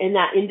be in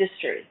that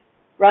industry,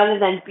 rather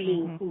than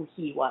being who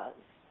he was,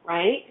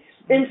 right?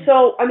 And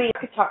so, I mean, I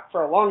could talk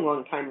for a long,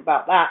 long time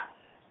about that,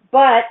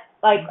 but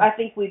like I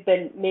think we've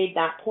made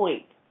that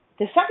point.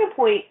 The second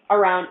point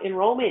around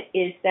enrollment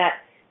is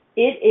that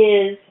it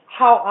is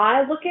how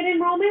I look at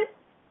enrollment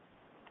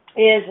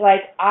is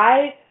like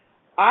I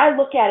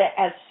look at it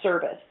as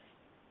service.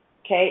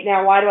 Okay,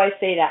 now why do I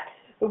say that?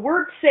 The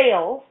word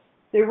sales,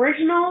 the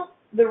original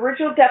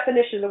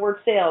definition of the word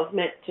sales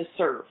meant to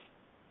serve.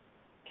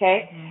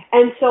 Okay?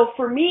 And so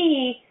for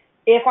me,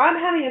 if I'm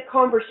having a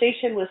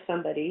conversation with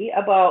somebody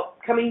about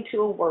coming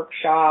to a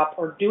workshop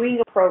or doing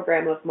a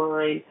program of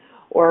mine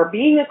or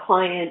being a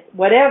client,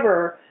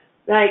 whatever,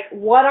 like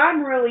what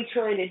I'm really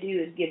trying to do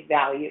is give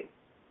value.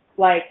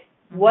 Like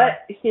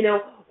what, you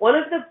know, one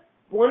of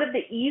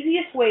the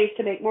easiest ways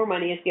to make more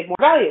money is give more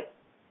value.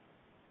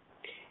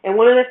 And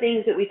one of the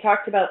things that we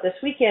talked about this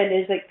weekend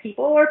is like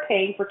people are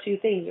paying for two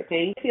things. They're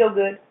paying to feel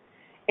good,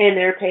 and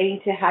they're paying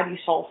to have you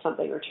solve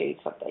something or change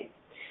something.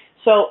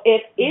 So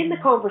if in the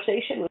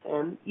conversation with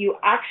them, you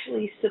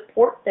actually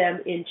support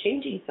them in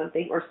changing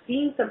something or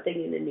seeing something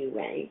in a new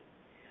way,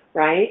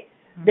 right?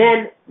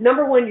 Then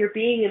number one, you're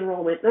being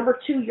enrollment. Number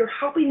two, you're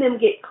helping them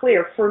get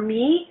clear. For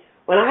me,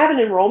 when I have an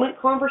enrollment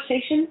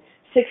conversation,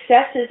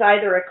 success is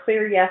either a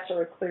clear yes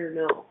or a clear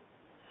no.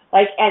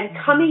 Like, and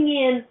coming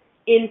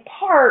in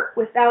part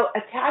without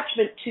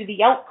attachment to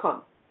the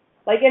outcome.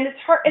 Like, and it's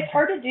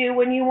hard to do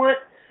when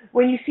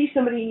you see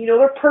somebody, you know,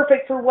 they're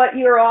perfect for what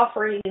you're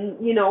offering and,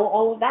 you know,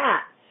 all of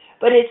that.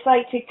 But it's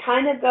like to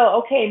kind of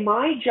go, okay,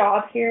 my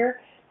job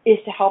here is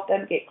to help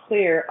them get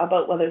clear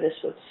about whether this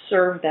would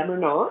serve them or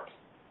not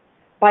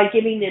by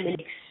giving them an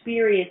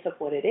experience of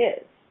what it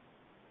is.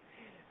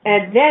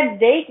 And then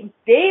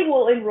they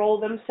will enroll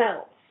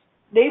themselves.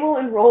 They will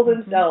enroll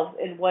themselves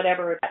in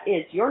whatever that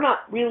is. You're not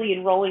really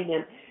enrolling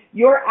them.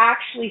 You're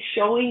actually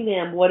showing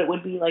them what it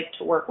would be like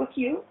to work with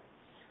you,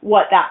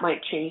 what that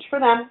might change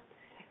for them,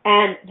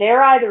 and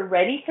they're either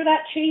ready for that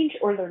change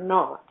or they're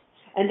not.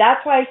 And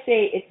that's why I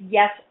say it's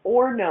yes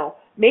or no.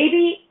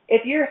 Maybe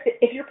if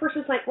your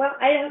person's like, well,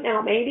 I don't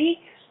know,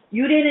 maybe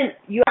you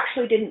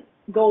actually didn't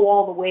go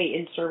all the way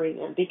in serving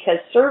them, because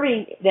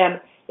serving them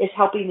is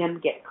helping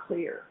them get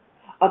clear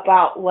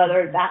about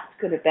whether that's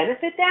going to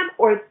benefit them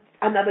or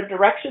another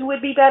direction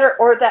would be better,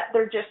 or that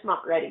they're just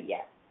not ready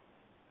yet.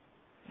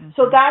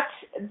 So that's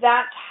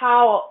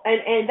how,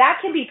 and that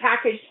can be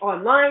packaged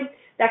online,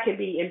 that can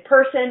be in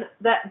person,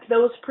 that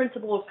those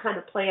principles kind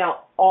of play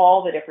out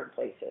all the different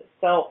places.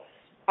 So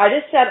I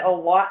just said a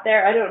lot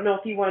there. I don't know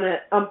if you want to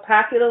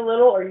unpack it a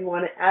little or you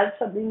want to add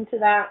something to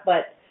that,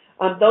 but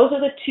those are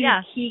the two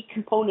key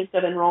components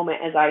of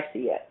enrollment as I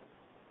see it.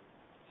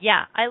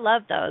 Yeah, I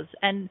love those.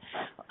 And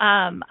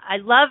I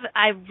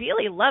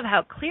really love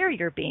how clear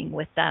you're being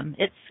with them.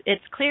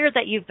 It's clear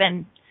that you've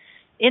been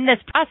in this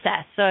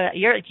process. So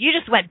you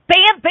just went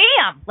bam,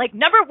 bam, like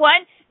number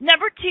one,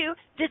 number two,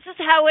 this is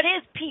how it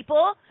is,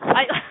 people.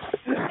 I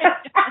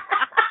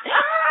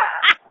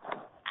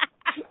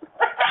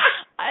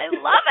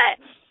love it.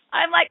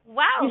 I'm like,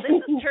 wow,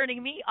 this is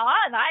turning me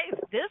on.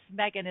 This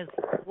Megan is,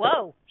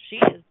 whoa, she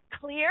is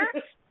clear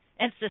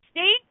and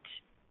succinct,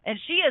 and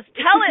she is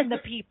telling the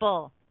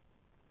people.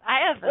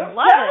 I have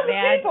love it,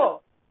 man.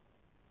 People.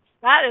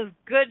 That is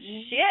good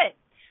shit.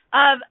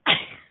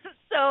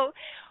 So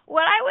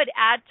what I would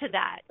add to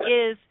that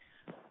is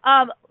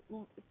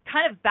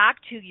kind of back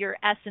to your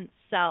essence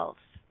self,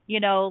 you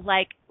know,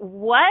 like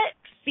what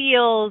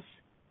feels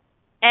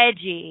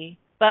edgy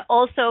but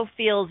also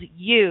feels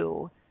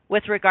you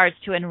with regards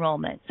to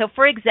enrollment. So,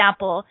 for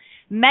example,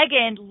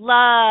 Megan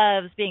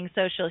loves being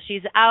social.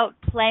 She's out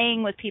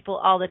playing with people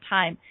all the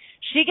time.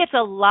 She gets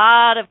a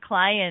lot of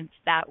clients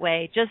that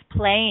way, just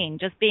playing,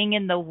 just being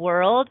in the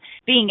world,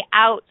 being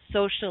out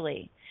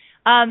socially.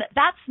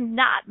 That's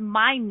not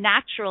my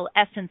natural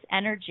essence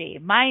energy.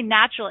 My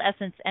natural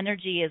essence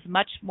energy is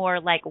much more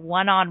like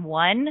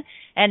one-on-one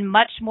and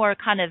much more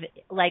kind of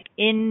like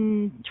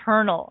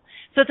internal.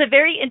 So it's a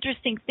very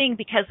interesting thing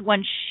because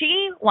when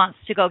she wants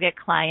to go get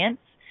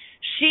clients,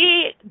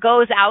 she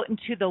goes out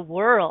into the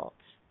world.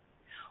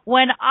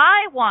 When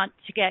I want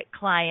to get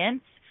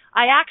clients,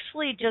 I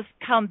actually just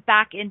come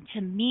back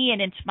into me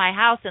and into my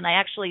house, and I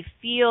actually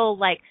feel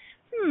like,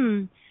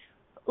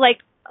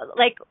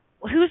 like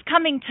who's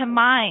coming to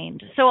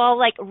mind? So I'll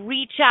like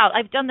reach out.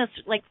 I've done this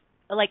like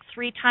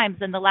 3 times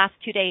in the last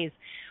 2 days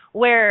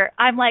where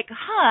I'm like,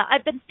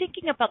 I've been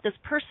thinking about this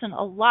person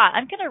a lot.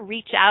 I'm going to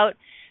reach out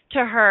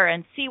to her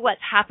and see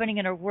what's happening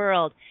in her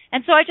world.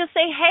 And so I just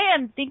say, hey,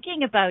 I'm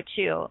thinking about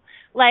you.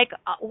 Like,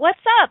 what's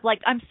up?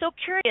 Like, I'm so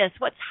curious.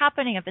 What's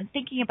happening? I've been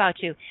thinking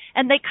about you.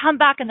 And they come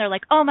back and they're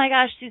like, oh my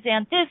gosh,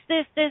 Suzanne, this.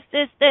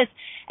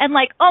 And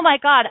like, oh my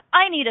God,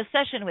 I need a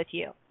session with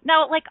you.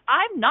 Now, like,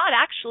 I'm not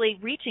actually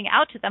reaching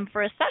out to them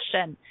for a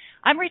session.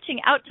 I'm reaching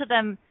out to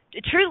them.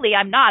 Truly,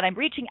 I'm not. I'm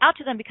reaching out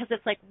to them because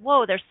it's like,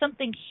 whoa, there's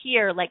something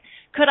here. Like,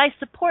 could I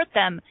support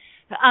them?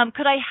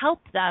 Could I help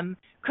them?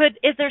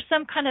 Is there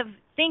some kind of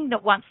thing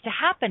that wants to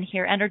happen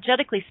here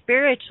energetically,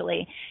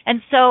 spiritually?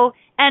 And so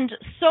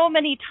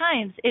many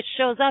times it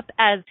shows up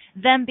as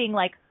them being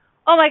like,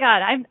 oh my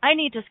God, I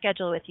need to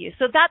schedule with you.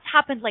 So that's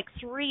happened like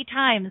 3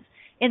 times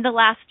in the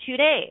last 2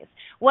 days.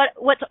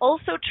 What's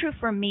also true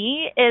for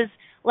me is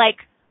like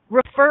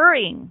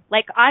referring.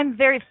 Like, I'm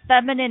very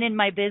feminine in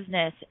my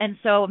business, and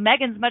so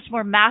Megan's much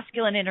more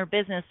masculine in her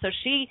business. So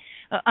she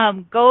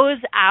goes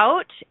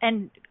out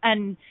and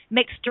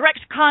makes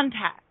direct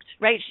contact.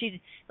 Right?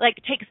 She like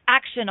takes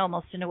action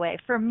almost in a way.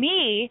 For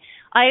me,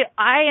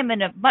 I am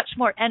in a much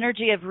more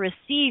energy of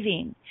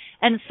receiving.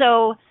 And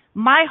so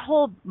my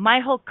whole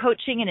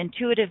coaching and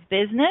intuitive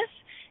business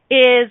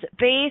is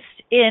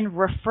based in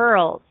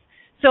referrals.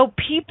 So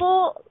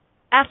people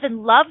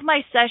effing love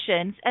my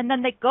sessions and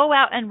then they go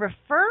out and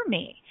refer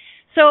me.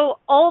 So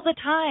all the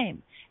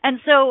time.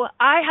 And so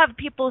I have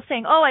people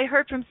saying, oh, I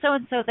heard from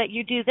so-and-so that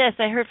you do this.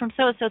 I heard from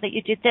so-and-so that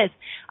you did this.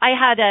 I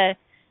had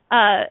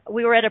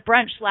we were at a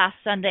brunch last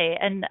Sunday,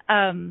 and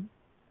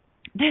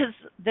this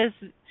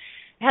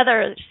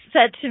Heather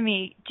said to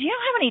me, do you know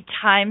how many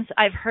times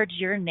I've heard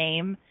your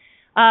name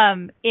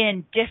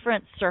in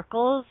different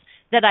circles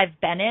that I've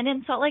been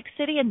in Salt Lake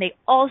City, and they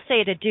all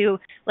say to do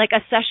like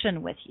a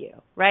session with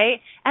you,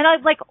 right? And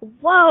I'm like,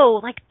 whoa,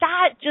 like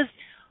that just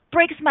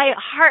breaks my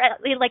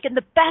heart, like in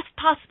the best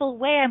possible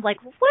way. I'm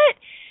like, what?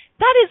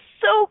 That is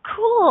so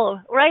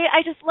cool, right?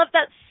 I just love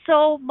that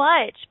so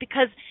much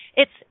because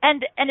it's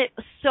and it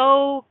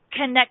so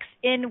connects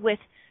in with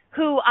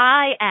who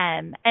I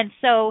am, and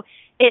so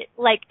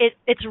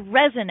it's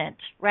resonant,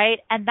 right?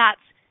 And that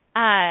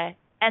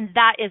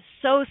is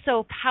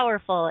so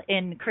powerful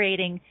in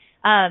creating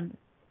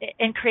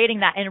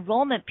that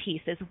enrollment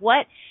piece. Is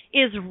what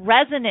is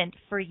resonant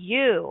for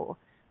you,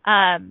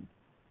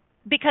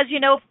 because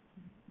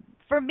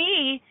for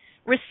me,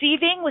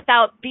 receiving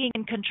without being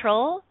in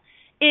control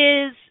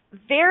is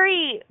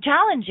very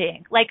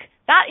challenging. Like,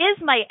 that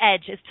is my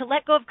edge, is to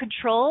let go of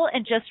control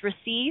and just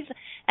receive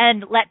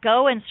and let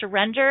go and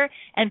surrender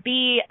and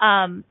be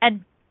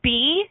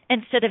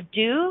instead of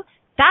do.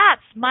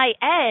 That's my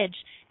edge.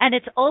 And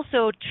it's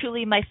also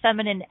truly my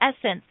feminine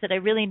essence that I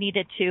really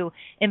needed to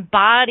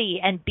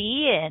embody and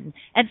be in.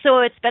 And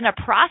so it's been a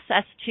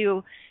process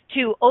to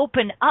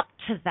open up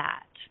to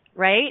that,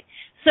 right?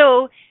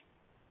 So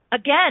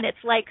again,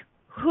 it's like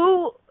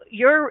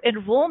your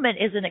enrollment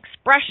is an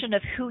expression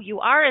of who you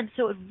are, and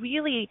so it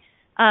really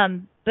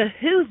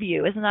behoove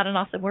you. Isn't that an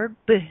awesome word?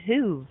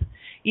 Behoove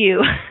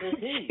you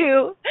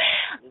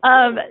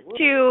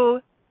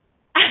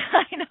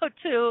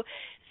to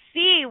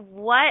see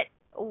what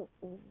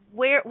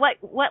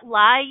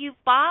lie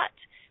you've bought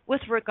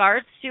with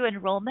regards to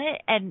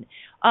enrollment and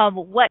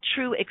what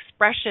true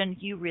expression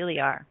you really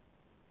are.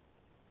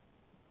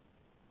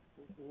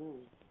 Mm-hmm.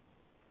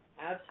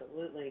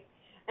 Absolutely.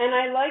 And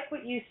I like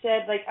what you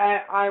said, like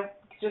I'm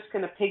just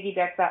going to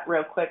piggyback that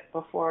real quick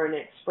before our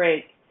next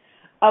break,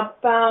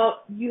 about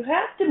you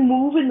have to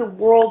move in the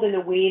world in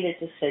a way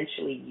that's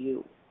essentially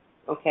you,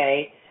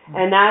 okay? Mm-hmm.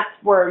 And that's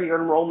where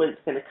your enrollment's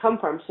going to come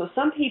from. So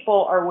some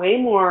people are way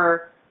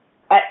more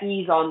at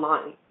ease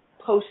online,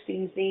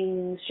 posting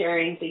things,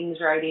 sharing things,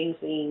 writing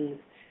things,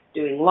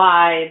 doing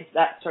lives,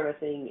 that sort of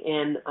thing.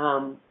 And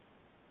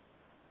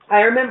I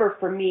remember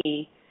for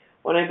me,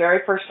 when I very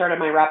first started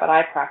my rapid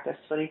eye practice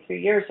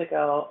 23 years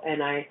ago,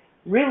 and I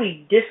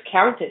really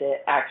discounted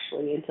it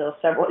actually until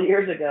several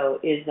years ago,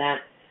 is that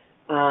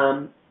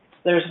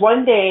there's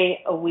one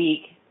day a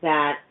week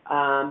that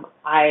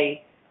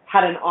I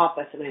had an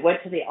office, and I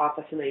went to the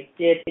office and I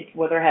did,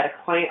 whether I had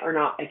a client or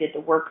not, I did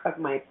the work of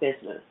my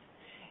business.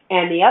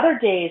 And the other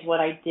days what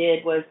I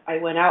did was I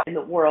went out in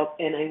the world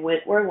and I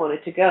went where I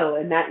wanted to go,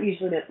 and that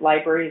usually meant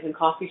libraries and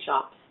coffee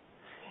shops.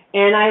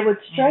 And I would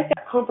strike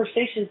up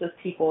conversations with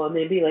people, and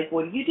they'd be like,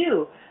 what do you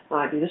do?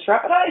 I do this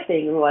rapid eye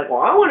thing. And we're like,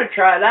 well, I want to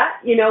try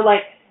that.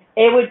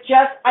 It would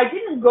just, I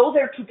didn't go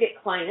there to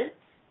get clients,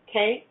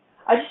 okay?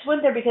 I just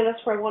went there because that's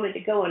where I wanted to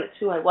go, and it's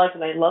who I was,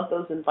 and I love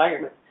those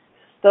environments.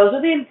 Those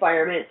are the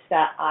environments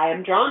that I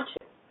am drawn to.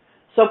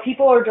 So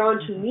people are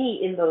drawn to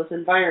me in those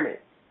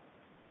environments.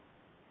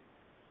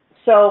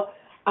 So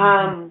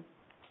the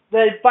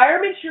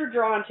environments you're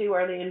drawn to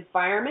are the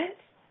environments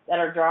that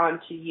are drawn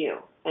to you.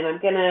 And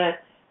I'm going to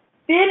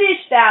finish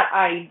that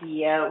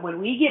idea when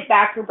we get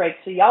back from break.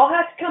 So y'all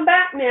have to come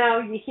back now,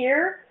 you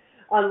hear,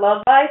 on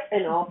Love Life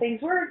and All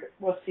Things Word.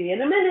 We'll see you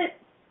in a minute.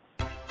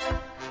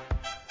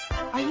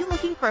 Are you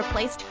looking for a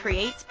place to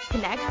create,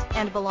 connect,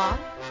 and belong?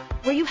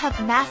 Where you have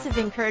massive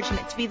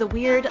encouragement to be the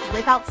weird,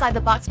 live outside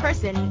the box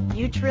person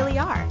you truly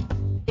are.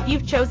 If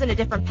you've chosen a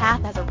different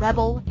path as a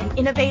rebel, an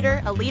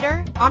innovator, a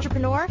leader,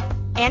 entrepreneur,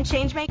 and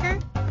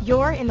changemaker,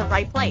 you're in the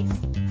right place.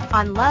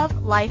 On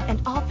Love, Life,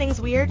 and All Things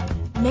Weird,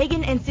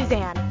 Megan and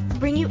Suzanne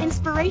bring you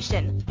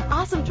inspiration,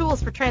 awesome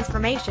tools for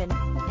transformation,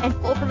 and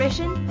full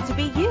permission to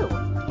be you.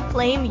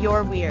 Claim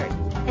your weird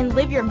and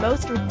live your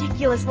most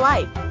ridiculous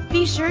life.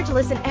 Be sure to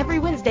listen every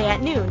Wednesday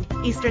at noon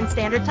Eastern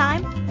Standard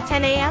Time,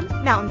 10 a.m.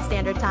 Mountain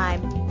Standard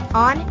Time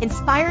on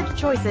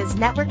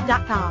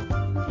InspiredChoicesNetwork.com.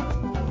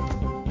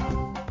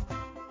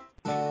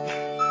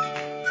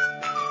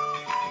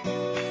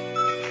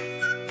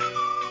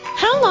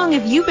 How long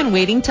have you been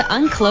waiting to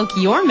uncloak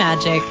your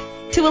magic?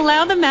 To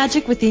allow the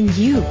magic within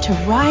you to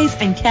rise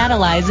and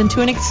catalyze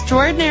into an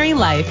extraordinary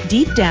life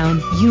deep down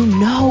you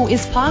know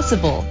is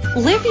possible.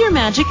 Live Your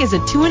Magic is a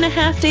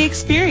 2.5-day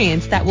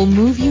experience that will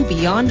move you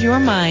beyond your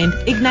mind,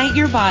 ignite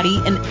your body,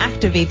 and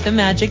activate the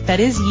magic that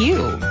is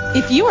you.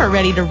 If you are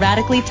ready to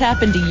radically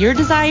tap into your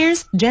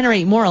desires,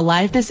 generate more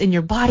aliveness in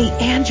your body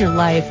and your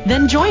life,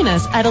 then join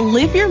us at a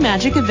Live Your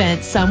Magic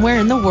event somewhere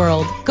in the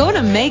world. Go to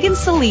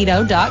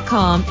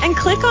megansillito.com and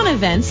click on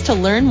events to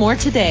learn more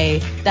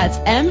today. That's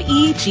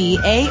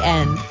MEGANSILLITO.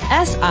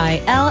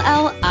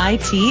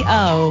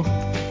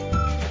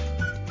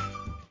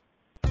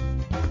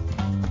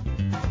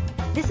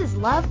 This is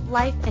Love,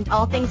 Life, and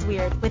All Things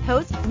Weird with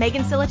hosts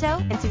Megan Sillito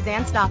and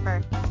Suzanne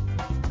Stoffer.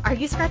 Are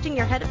you scratching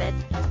your head a bit?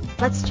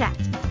 Let's chat.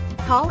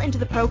 Call into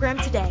the program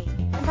today,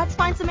 and let's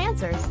find some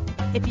answers.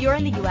 If you're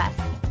in the U.S.,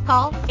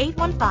 call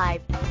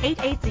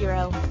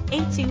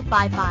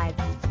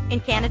 815-880-8255. In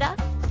Canada,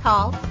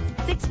 call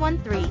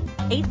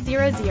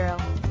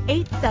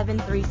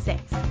 613-800-8736.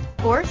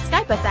 Or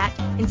Skype us at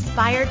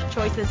Inspired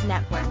Choices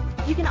Network.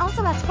 You can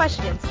also ask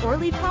questions or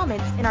leave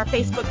comments in our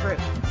Facebook group,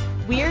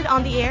 Weird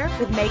on the Air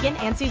with Megan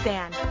and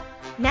Suzanne.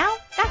 Now,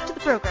 back to the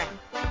program.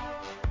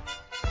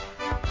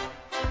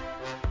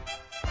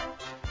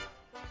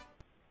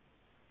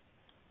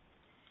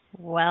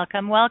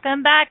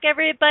 Welcome back,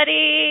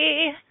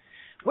 everybody.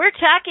 We're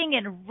talking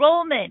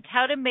enrollment,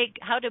 how to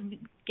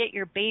get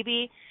your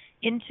baby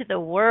into the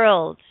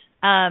world.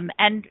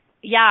 And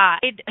yeah,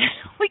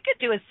 we could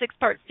do a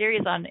 6-part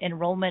series on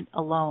enrollment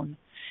alone.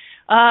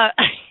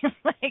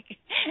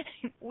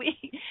 We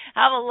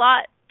have a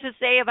lot to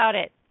say about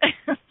it.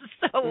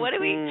 So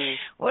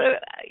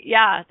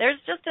there's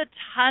just a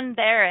ton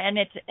there, and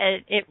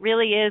it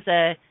really is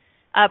a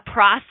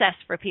process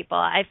for people.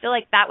 I feel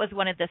like that was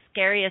one of the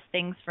scariest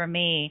things for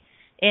me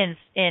in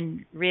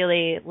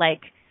really,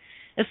 like,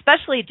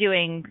 especially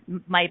doing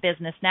my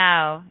business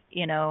now,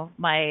 you know,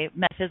 my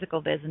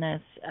metaphysical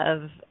business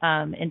of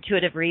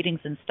intuitive readings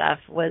and stuff,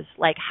 was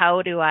like,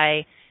 how do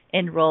I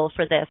enroll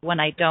for this when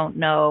I don't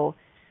know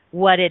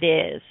what it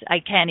is? I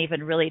can't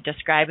even really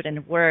describe it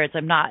in words.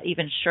 I'm not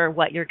even sure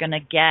what you're going to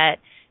get,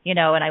 you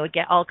know, and I would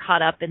get all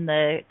caught up in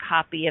the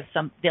copy of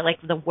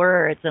the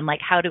words and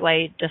like, how do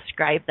I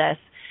describe this?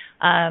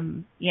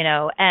 You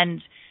know,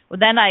 and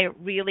then I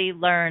really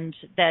learned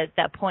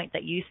that point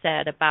that you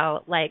said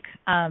about like,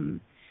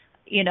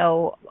 you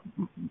know,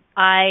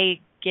 I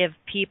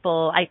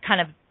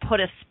kind of put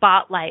a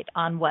spotlight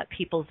on what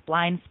people's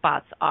blind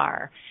spots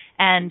are,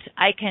 and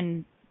I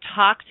can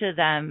talk to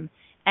them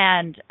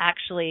and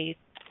actually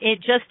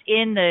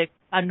in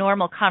a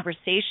normal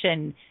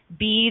conversation,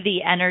 be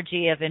the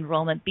energy of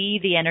enrollment, be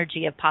the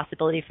energy of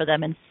possibility for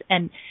them,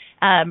 and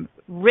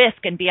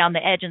risk and be on the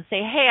edge and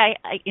say, hey,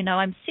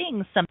 I'm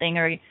seeing something.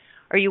 Are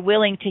you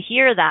willing to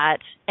hear that?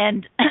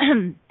 And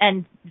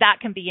and that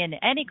can be in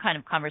any kind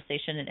of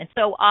conversation. And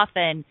so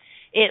often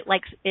it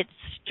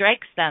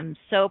strikes them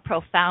so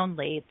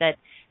profoundly that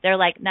they're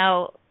like,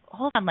 no,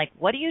 hold on, like,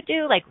 what do you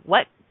do? Like,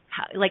 what?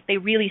 How, like, they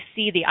really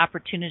see the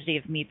opportunity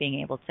of me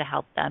being able to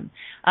help them.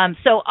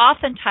 So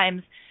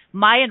oftentimes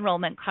my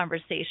enrollment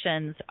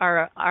conversations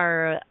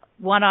are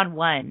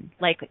one-on-one,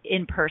 like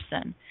in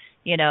person,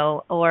 you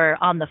know, or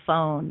on the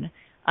phone.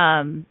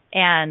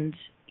 And,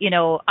 you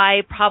know,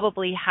 I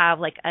probably have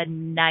like a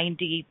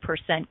 90%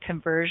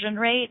 conversion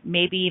rate,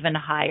 maybe even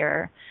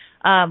higher,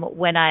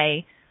 when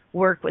I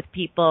work with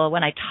people,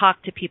 when I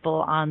talk to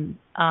people on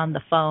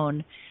the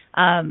phone,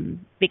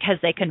 because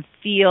they can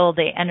feel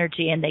the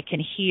energy and they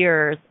can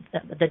hear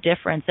the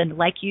difference. And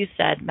like you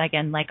said,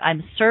 Megan, like,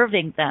 I'm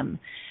serving them.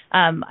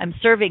 I'm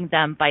serving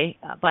them by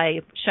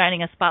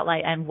shining a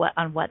spotlight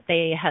on what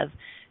they have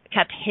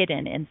kept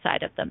hidden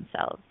inside of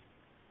themselves.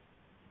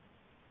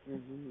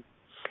 Mm-hmm.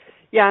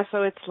 Yeah,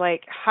 so it's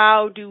like,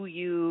 how do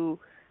you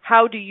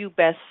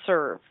best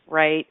serve,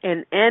 right?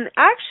 And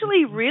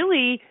actually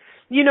really,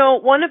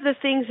 one of the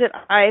things that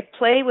I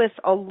play with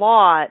a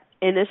lot,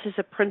 and this is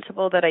a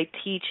principle that I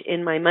teach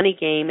in my money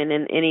game and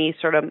in any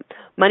sort of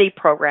money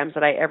programs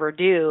that I ever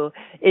do,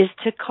 is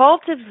to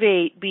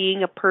cultivate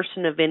being a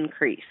person of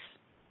increase.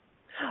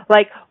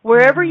 Like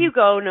wherever you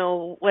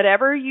go,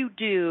 whatever you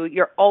do,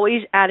 you're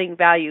always adding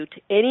value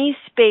to any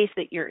space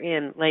that you're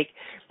in. Like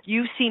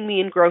you've seen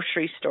me in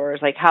grocery stores,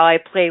 like how I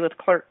play with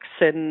clerks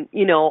and,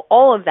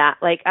 all of that.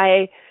 Like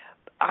I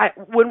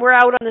when we're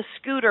out on the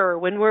scooter,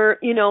 when we're,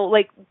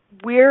 like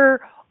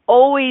we're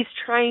always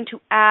trying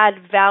to add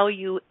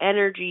value,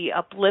 energy,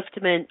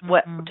 upliftment,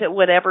 to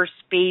whatever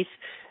space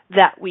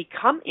that we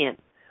come in,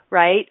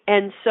 right?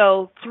 And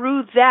so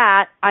through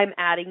that, I'm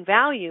adding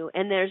value.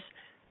 And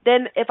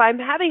then if I'm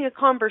having a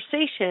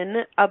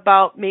conversation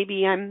about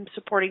maybe I'm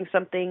supporting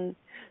something,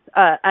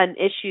 an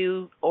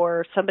issue,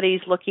 or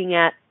somebody's looking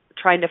at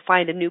trying to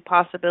find a new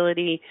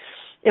possibility,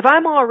 if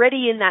I'm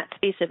already in that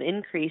space of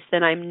increase,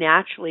 then I'm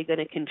naturally going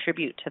to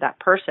contribute to that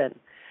person.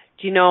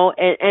 Do you know?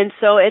 And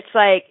so it's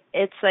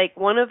like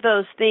one of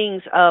those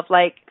things of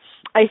like,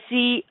 I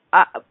see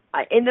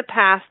in the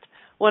past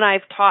when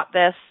I've taught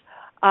this,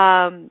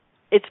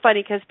 it's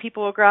funny because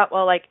people will go out,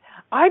 well, like,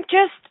 I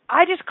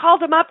just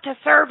called them up to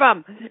serve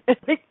them,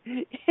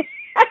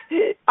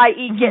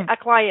 i.e. get a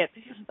client.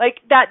 Like,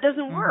 that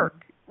doesn't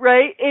work,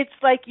 right? It's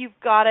like you've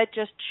got to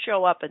just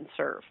show up and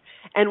serve.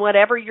 And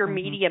whatever your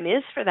medium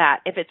is for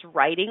that, if it's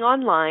writing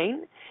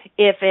online,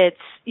 if it's,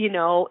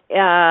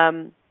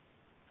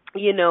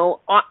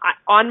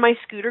 on my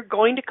scooter,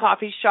 going to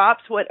coffee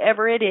shops,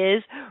 whatever it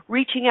is,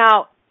 reaching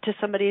out to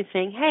somebody and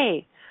saying,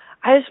 hey,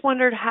 I just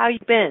wondered how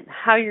you've been,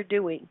 how you're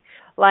doing.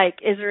 Like,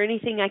 is there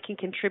anything I can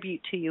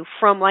contribute to you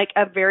from like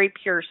a very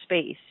pure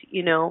space,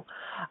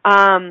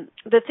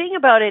 The thing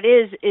about it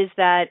is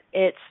that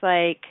it's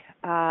like,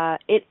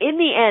 in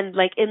the end,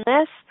 like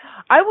unless,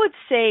 I would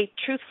say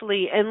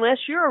truthfully,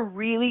 unless you're a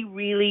really,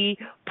 really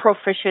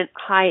proficient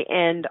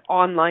high-end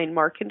online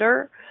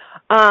marketer,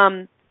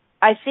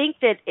 I think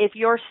that if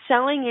you're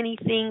selling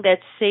anything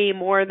that's say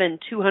more than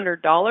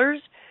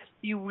 $200,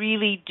 you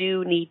really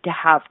do need to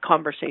have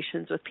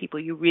conversations with people.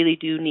 You really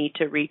do need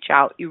to reach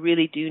out. You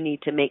really do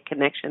need to make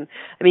connection.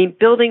 I mean,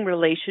 building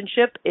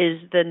relationship is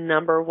the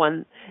number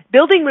one.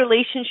 Building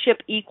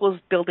relationship equals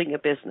building a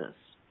business.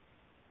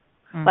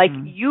 Like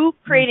you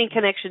creating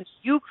connections,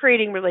 you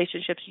creating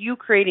relationships, you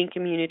creating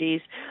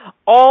communities,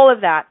 all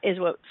of that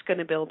is what's going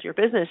to build your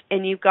business.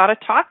 And you've got to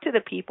talk to the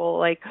people.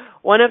 Like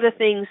one of the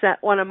things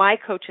that one of my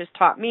coaches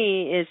taught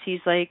me is he's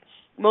like,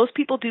 most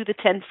people do the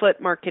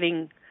 10-foot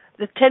marketing,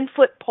 the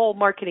 10-foot pole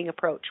marketing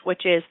approach,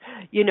 which is,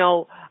 they're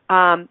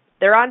on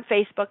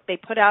Facebook, they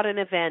put out an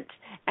event,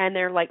 and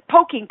they're like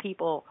poking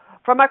people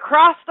from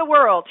across the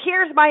world.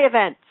 Here's my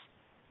event.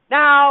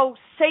 Now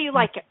say you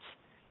like it,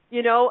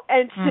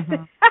 and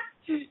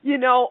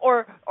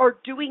or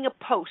doing a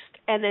post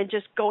and then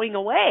just going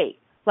away.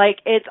 Like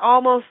it's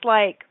almost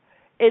like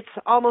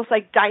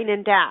dine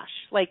and dash.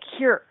 Like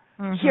here,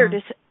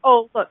 this.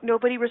 Oh, look,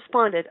 nobody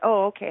responded.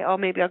 Oh, okay. Oh,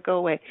 maybe I'll go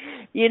away.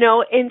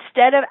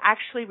 Instead of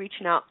actually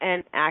reaching out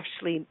and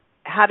actually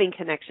having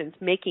connections,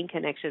 making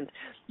connections.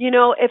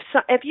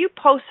 If you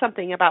post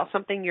something about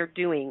something you're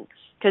doing,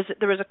 because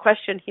there was a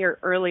question here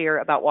earlier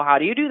about, well, how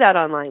do you do that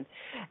online?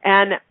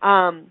 And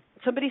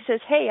somebody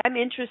says, hey, I'm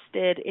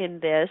interested in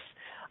this.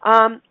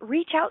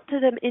 Reach out to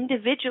them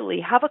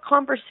individually, have a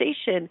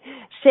conversation,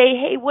 say,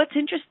 hey, what's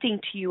interesting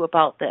to you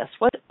about this?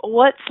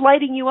 What's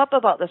lighting you up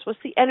about this? What's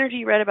the energy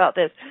you read about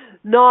this?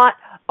 Not,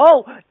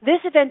 oh, this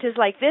event is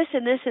like this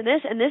and this and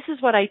this, and this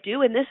is what I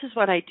do and this is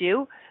what I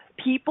do.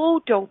 People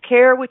don't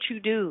care what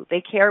you do.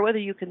 They care whether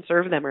you can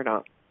serve them or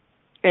not.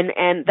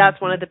 And that's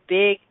one of the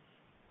big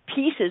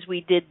pieces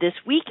we did this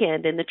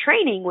weekend in the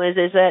training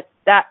is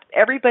that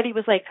everybody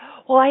was like,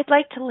 well, I'd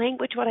like to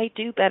language what I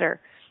do better.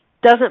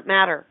 Doesn't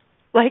matter.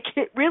 Like,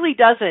 it really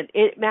doesn't.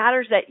 It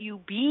matters that you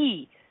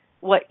be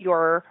what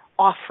you're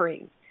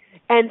offering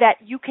and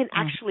that you can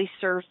actually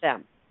serve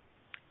them.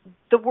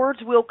 The words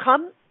will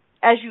come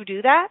as you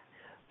do that,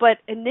 but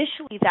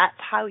initially that's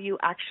how you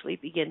actually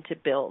begin to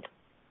build.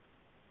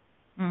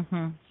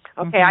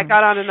 Okay, I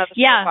got on another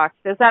soapbox.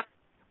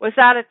 Was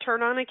that a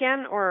turn on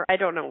again, or I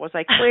don't know, was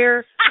I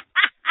clear?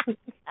 Oh,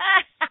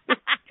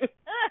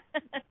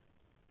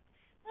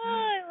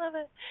 I love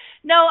it.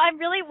 No, I'm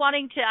really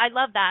wanting to, I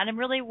love that, and I'm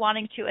really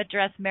wanting to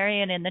address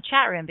Marion in the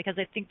chat room because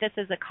I think this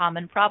is a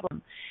common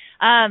problem.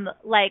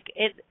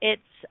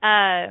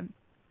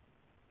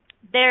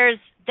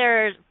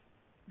 There's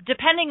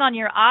depending on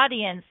your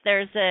audience,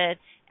 there's a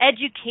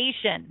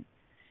education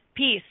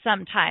piece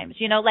sometimes.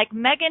 Like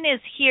Megan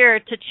is here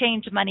to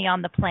change money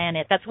on the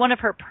planet. That's one of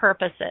her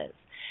purposes.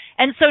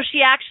 And so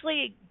she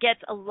actually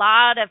gets a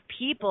lot of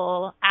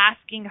people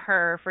asking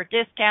her for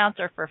discounts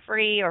or for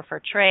free or for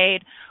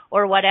trade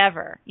or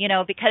whatever,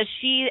 because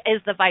she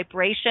is the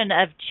vibration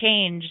of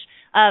change,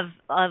 of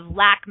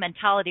lack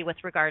mentality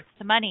with regards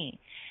to money.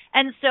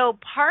 And so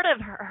part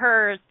of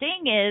her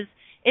thing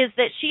is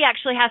that she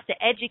actually has to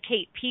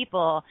educate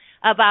people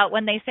about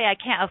when they say, I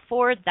can't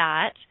afford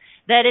that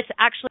it's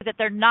actually that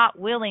they're not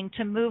willing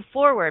to move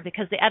forward,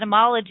 because the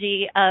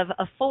etymology of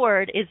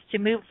afford is to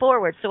move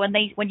forward. So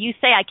when you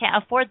say I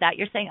can't afford that,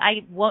 you're saying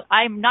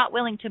I'm not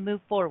willing to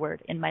move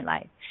forward in my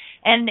life.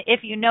 And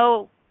if you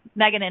know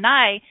Megan and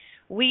I,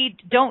 we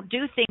don't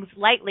do things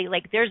lightly.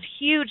 Like, there's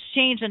huge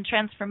change and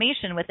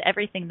transformation with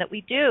everything that we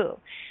do.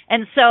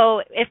 And so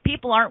if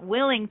people aren't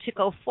willing to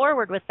go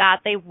forward with that,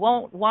 they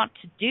won't want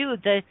to do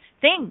the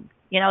thing.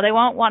 You know, they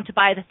won't want to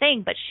buy the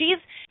thing. But she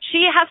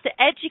has to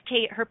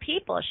educate her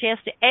people. She has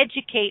to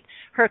educate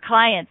her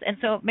clients. And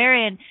so,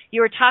 Marion,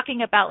 you were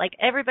talking about, like,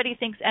 everybody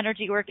thinks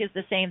energy work is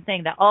the same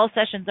thing, that all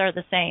sessions are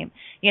the same.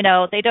 You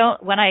know, they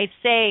don't, when I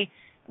say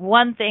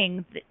one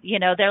thing, you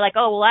know, they're like,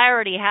 oh, well, I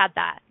already had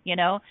that, you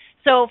know.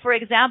 So, for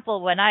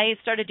example, when I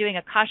started doing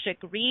Akashic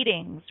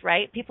readings,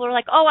 right, people are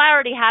like, oh, I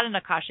already had an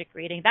Akashic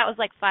reading. That was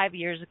like 5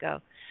 years ago.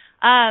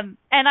 And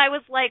I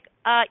was like,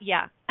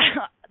 yeah,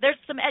 there's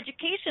some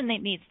education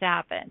that needs to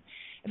happen,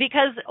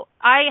 because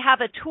I have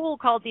a tool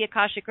called the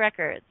Akashic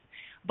Records.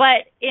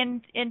 But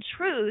in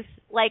truth,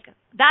 like,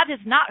 that is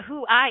not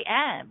who I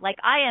am. Like,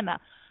 I am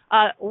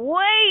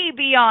way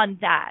beyond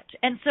that.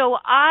 And so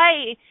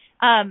I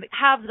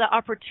have the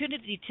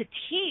opportunity to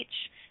teach,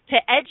 to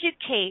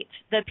educate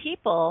the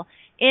people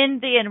in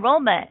the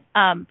enrollment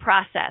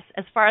process,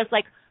 as far as,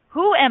 like,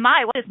 who am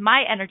I? What is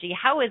my energy?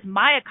 How is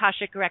my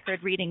Akashic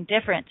Record reading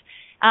different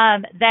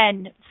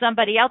than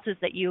somebody else's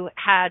that you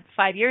had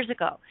 5 years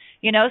ago?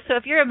 You know, so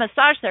if you're a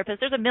massage therapist,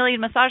 there's a million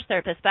massage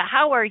therapists, but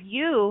how are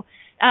you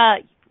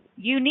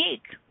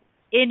unique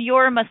in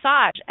your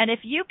massage? And if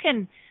you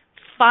can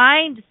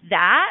find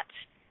that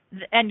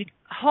and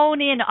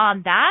hone in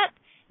on that,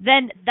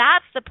 then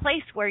that's the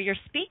place where you're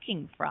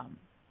speaking from,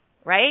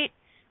 right?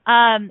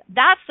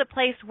 That's the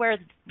place where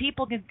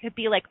people could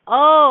be like,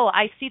 oh,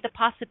 I see the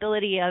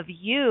possibility of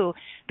you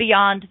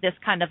beyond this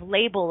kind of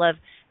label of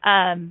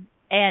an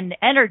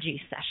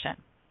energy session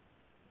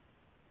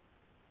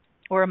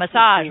or a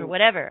massage or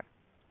whatever.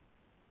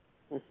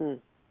 Mm-hmm.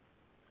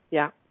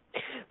 Yeah.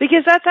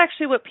 Because that's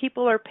actually what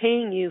people are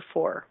paying you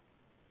for.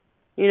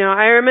 You know,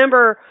 I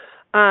remember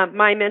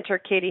my mentor,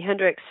 Katie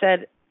Hendricks,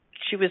 said,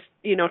 she was,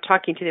 you know,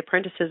 talking to the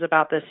apprentices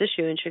about this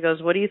issue, and she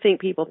goes, what do you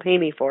think people pay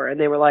me for? And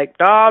they were like,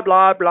 blah,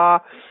 blah, blah.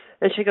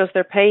 And she goes,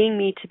 they're paying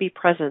me to be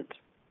present.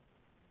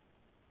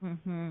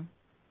 Mm-hmm.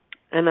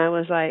 And I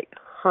was like,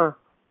 huh.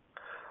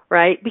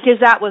 Right? Because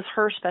that was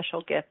her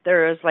special gift.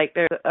 There's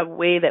a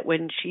way that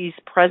when she's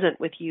present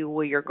with you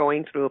while you're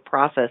going through a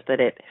process, that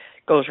it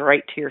goes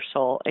right to your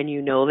soul, and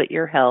you know that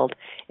you're held,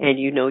 and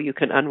you know you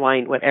can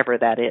unwind whatever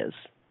that is.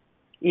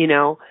 You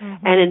know,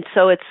 and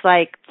so it's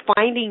like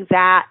finding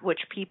that which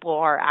people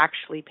are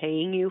actually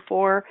paying you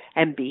for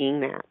and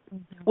being that,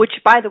 which,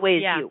 by the way,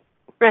 is you,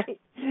 right?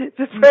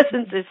 The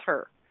presence is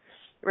her,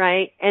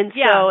 right? And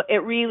so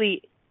it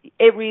really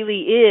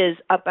is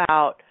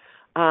about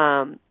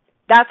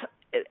that's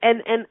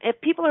and if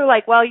people are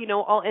like, well, you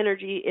know, all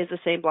energy is the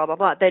same, blah blah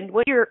blah, then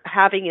what you're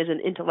having is an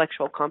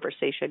intellectual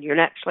conversation. You're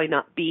actually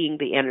not being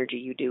the energy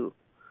you do.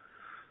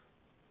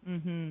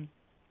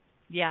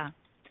 Yeah.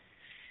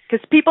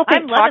 Because people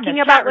think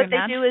talking about what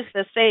they do is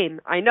the same.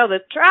 I know, the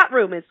chat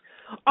room is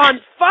on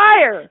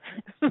fire.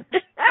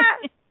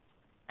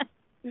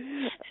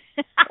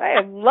 I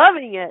am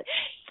loving it.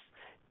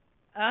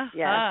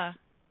 Yes.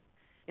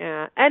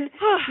 Yeah. And,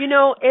 you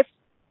know,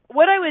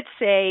 what I would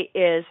say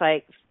is,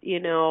 like,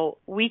 you know,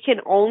 we can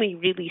only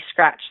really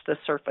scratch the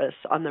surface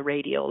on the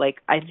radio.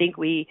 Like, I think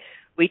we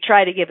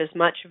try to give as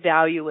much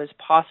value as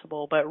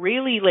possible, but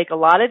really, like, a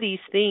lot of these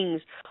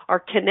things are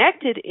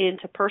connected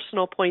into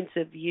personal points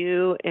of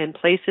view and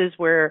places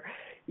where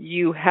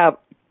you have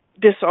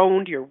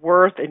disowned your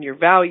worth and your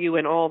value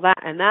and all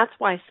that. And that's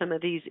why some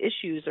of these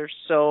issues are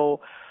so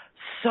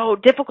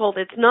difficult.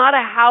 It's not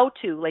a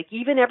how-to. Like,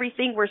 even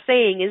everything we're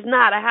saying is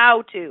not a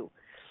how-to.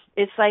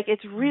 It's like,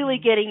 it's really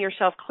getting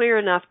yourself clear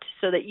enough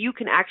so that you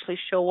can actually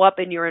show up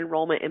in your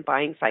enrollment and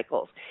buying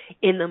cycles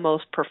in the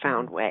most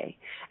profound way.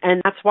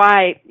 And that's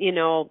why, you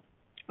know,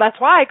 that's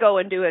why I go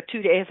and do a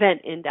 2-day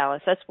event in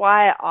Dallas. That's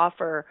why I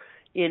offer,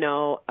 you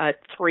know, a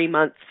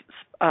 3-month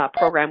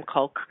program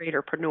called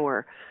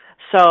Creatorpreneur.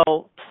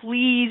 So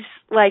please,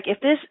 like, if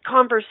this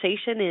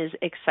conversation is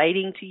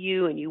exciting to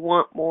you and you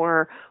want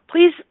more,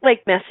 please,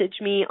 like, message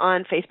me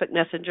on Facebook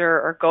Messenger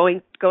or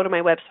go to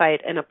my website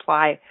and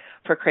apply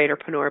for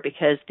Creatorpreneur,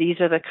 because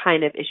these are the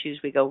kind of issues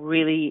we go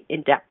really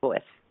in depth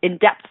with.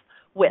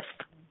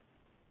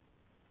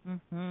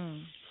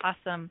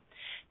 Awesome.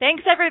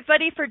 Thanks,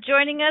 everybody, for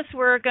joining us.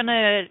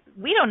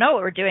 We don't know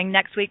what we're doing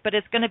next week, but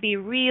it's going to be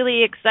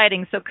really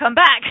exciting. So come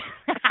back.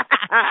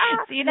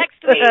 See you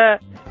next week.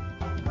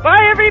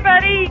 Bye,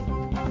 everybody.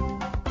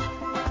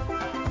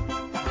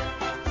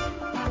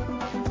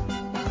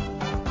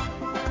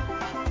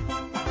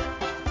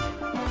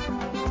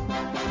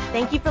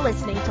 Thank you for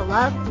listening to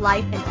Love,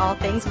 Life, and All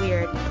Things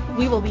Weird.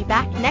 We will be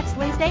back next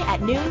Wednesday at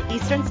noon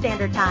Eastern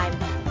Standard Time,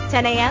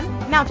 10 a.m.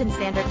 Mountain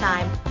Standard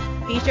Time.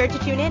 Be sure to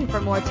tune in for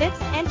more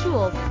tips and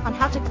tools on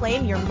how to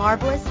claim your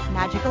marvelous,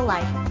 magical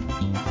life.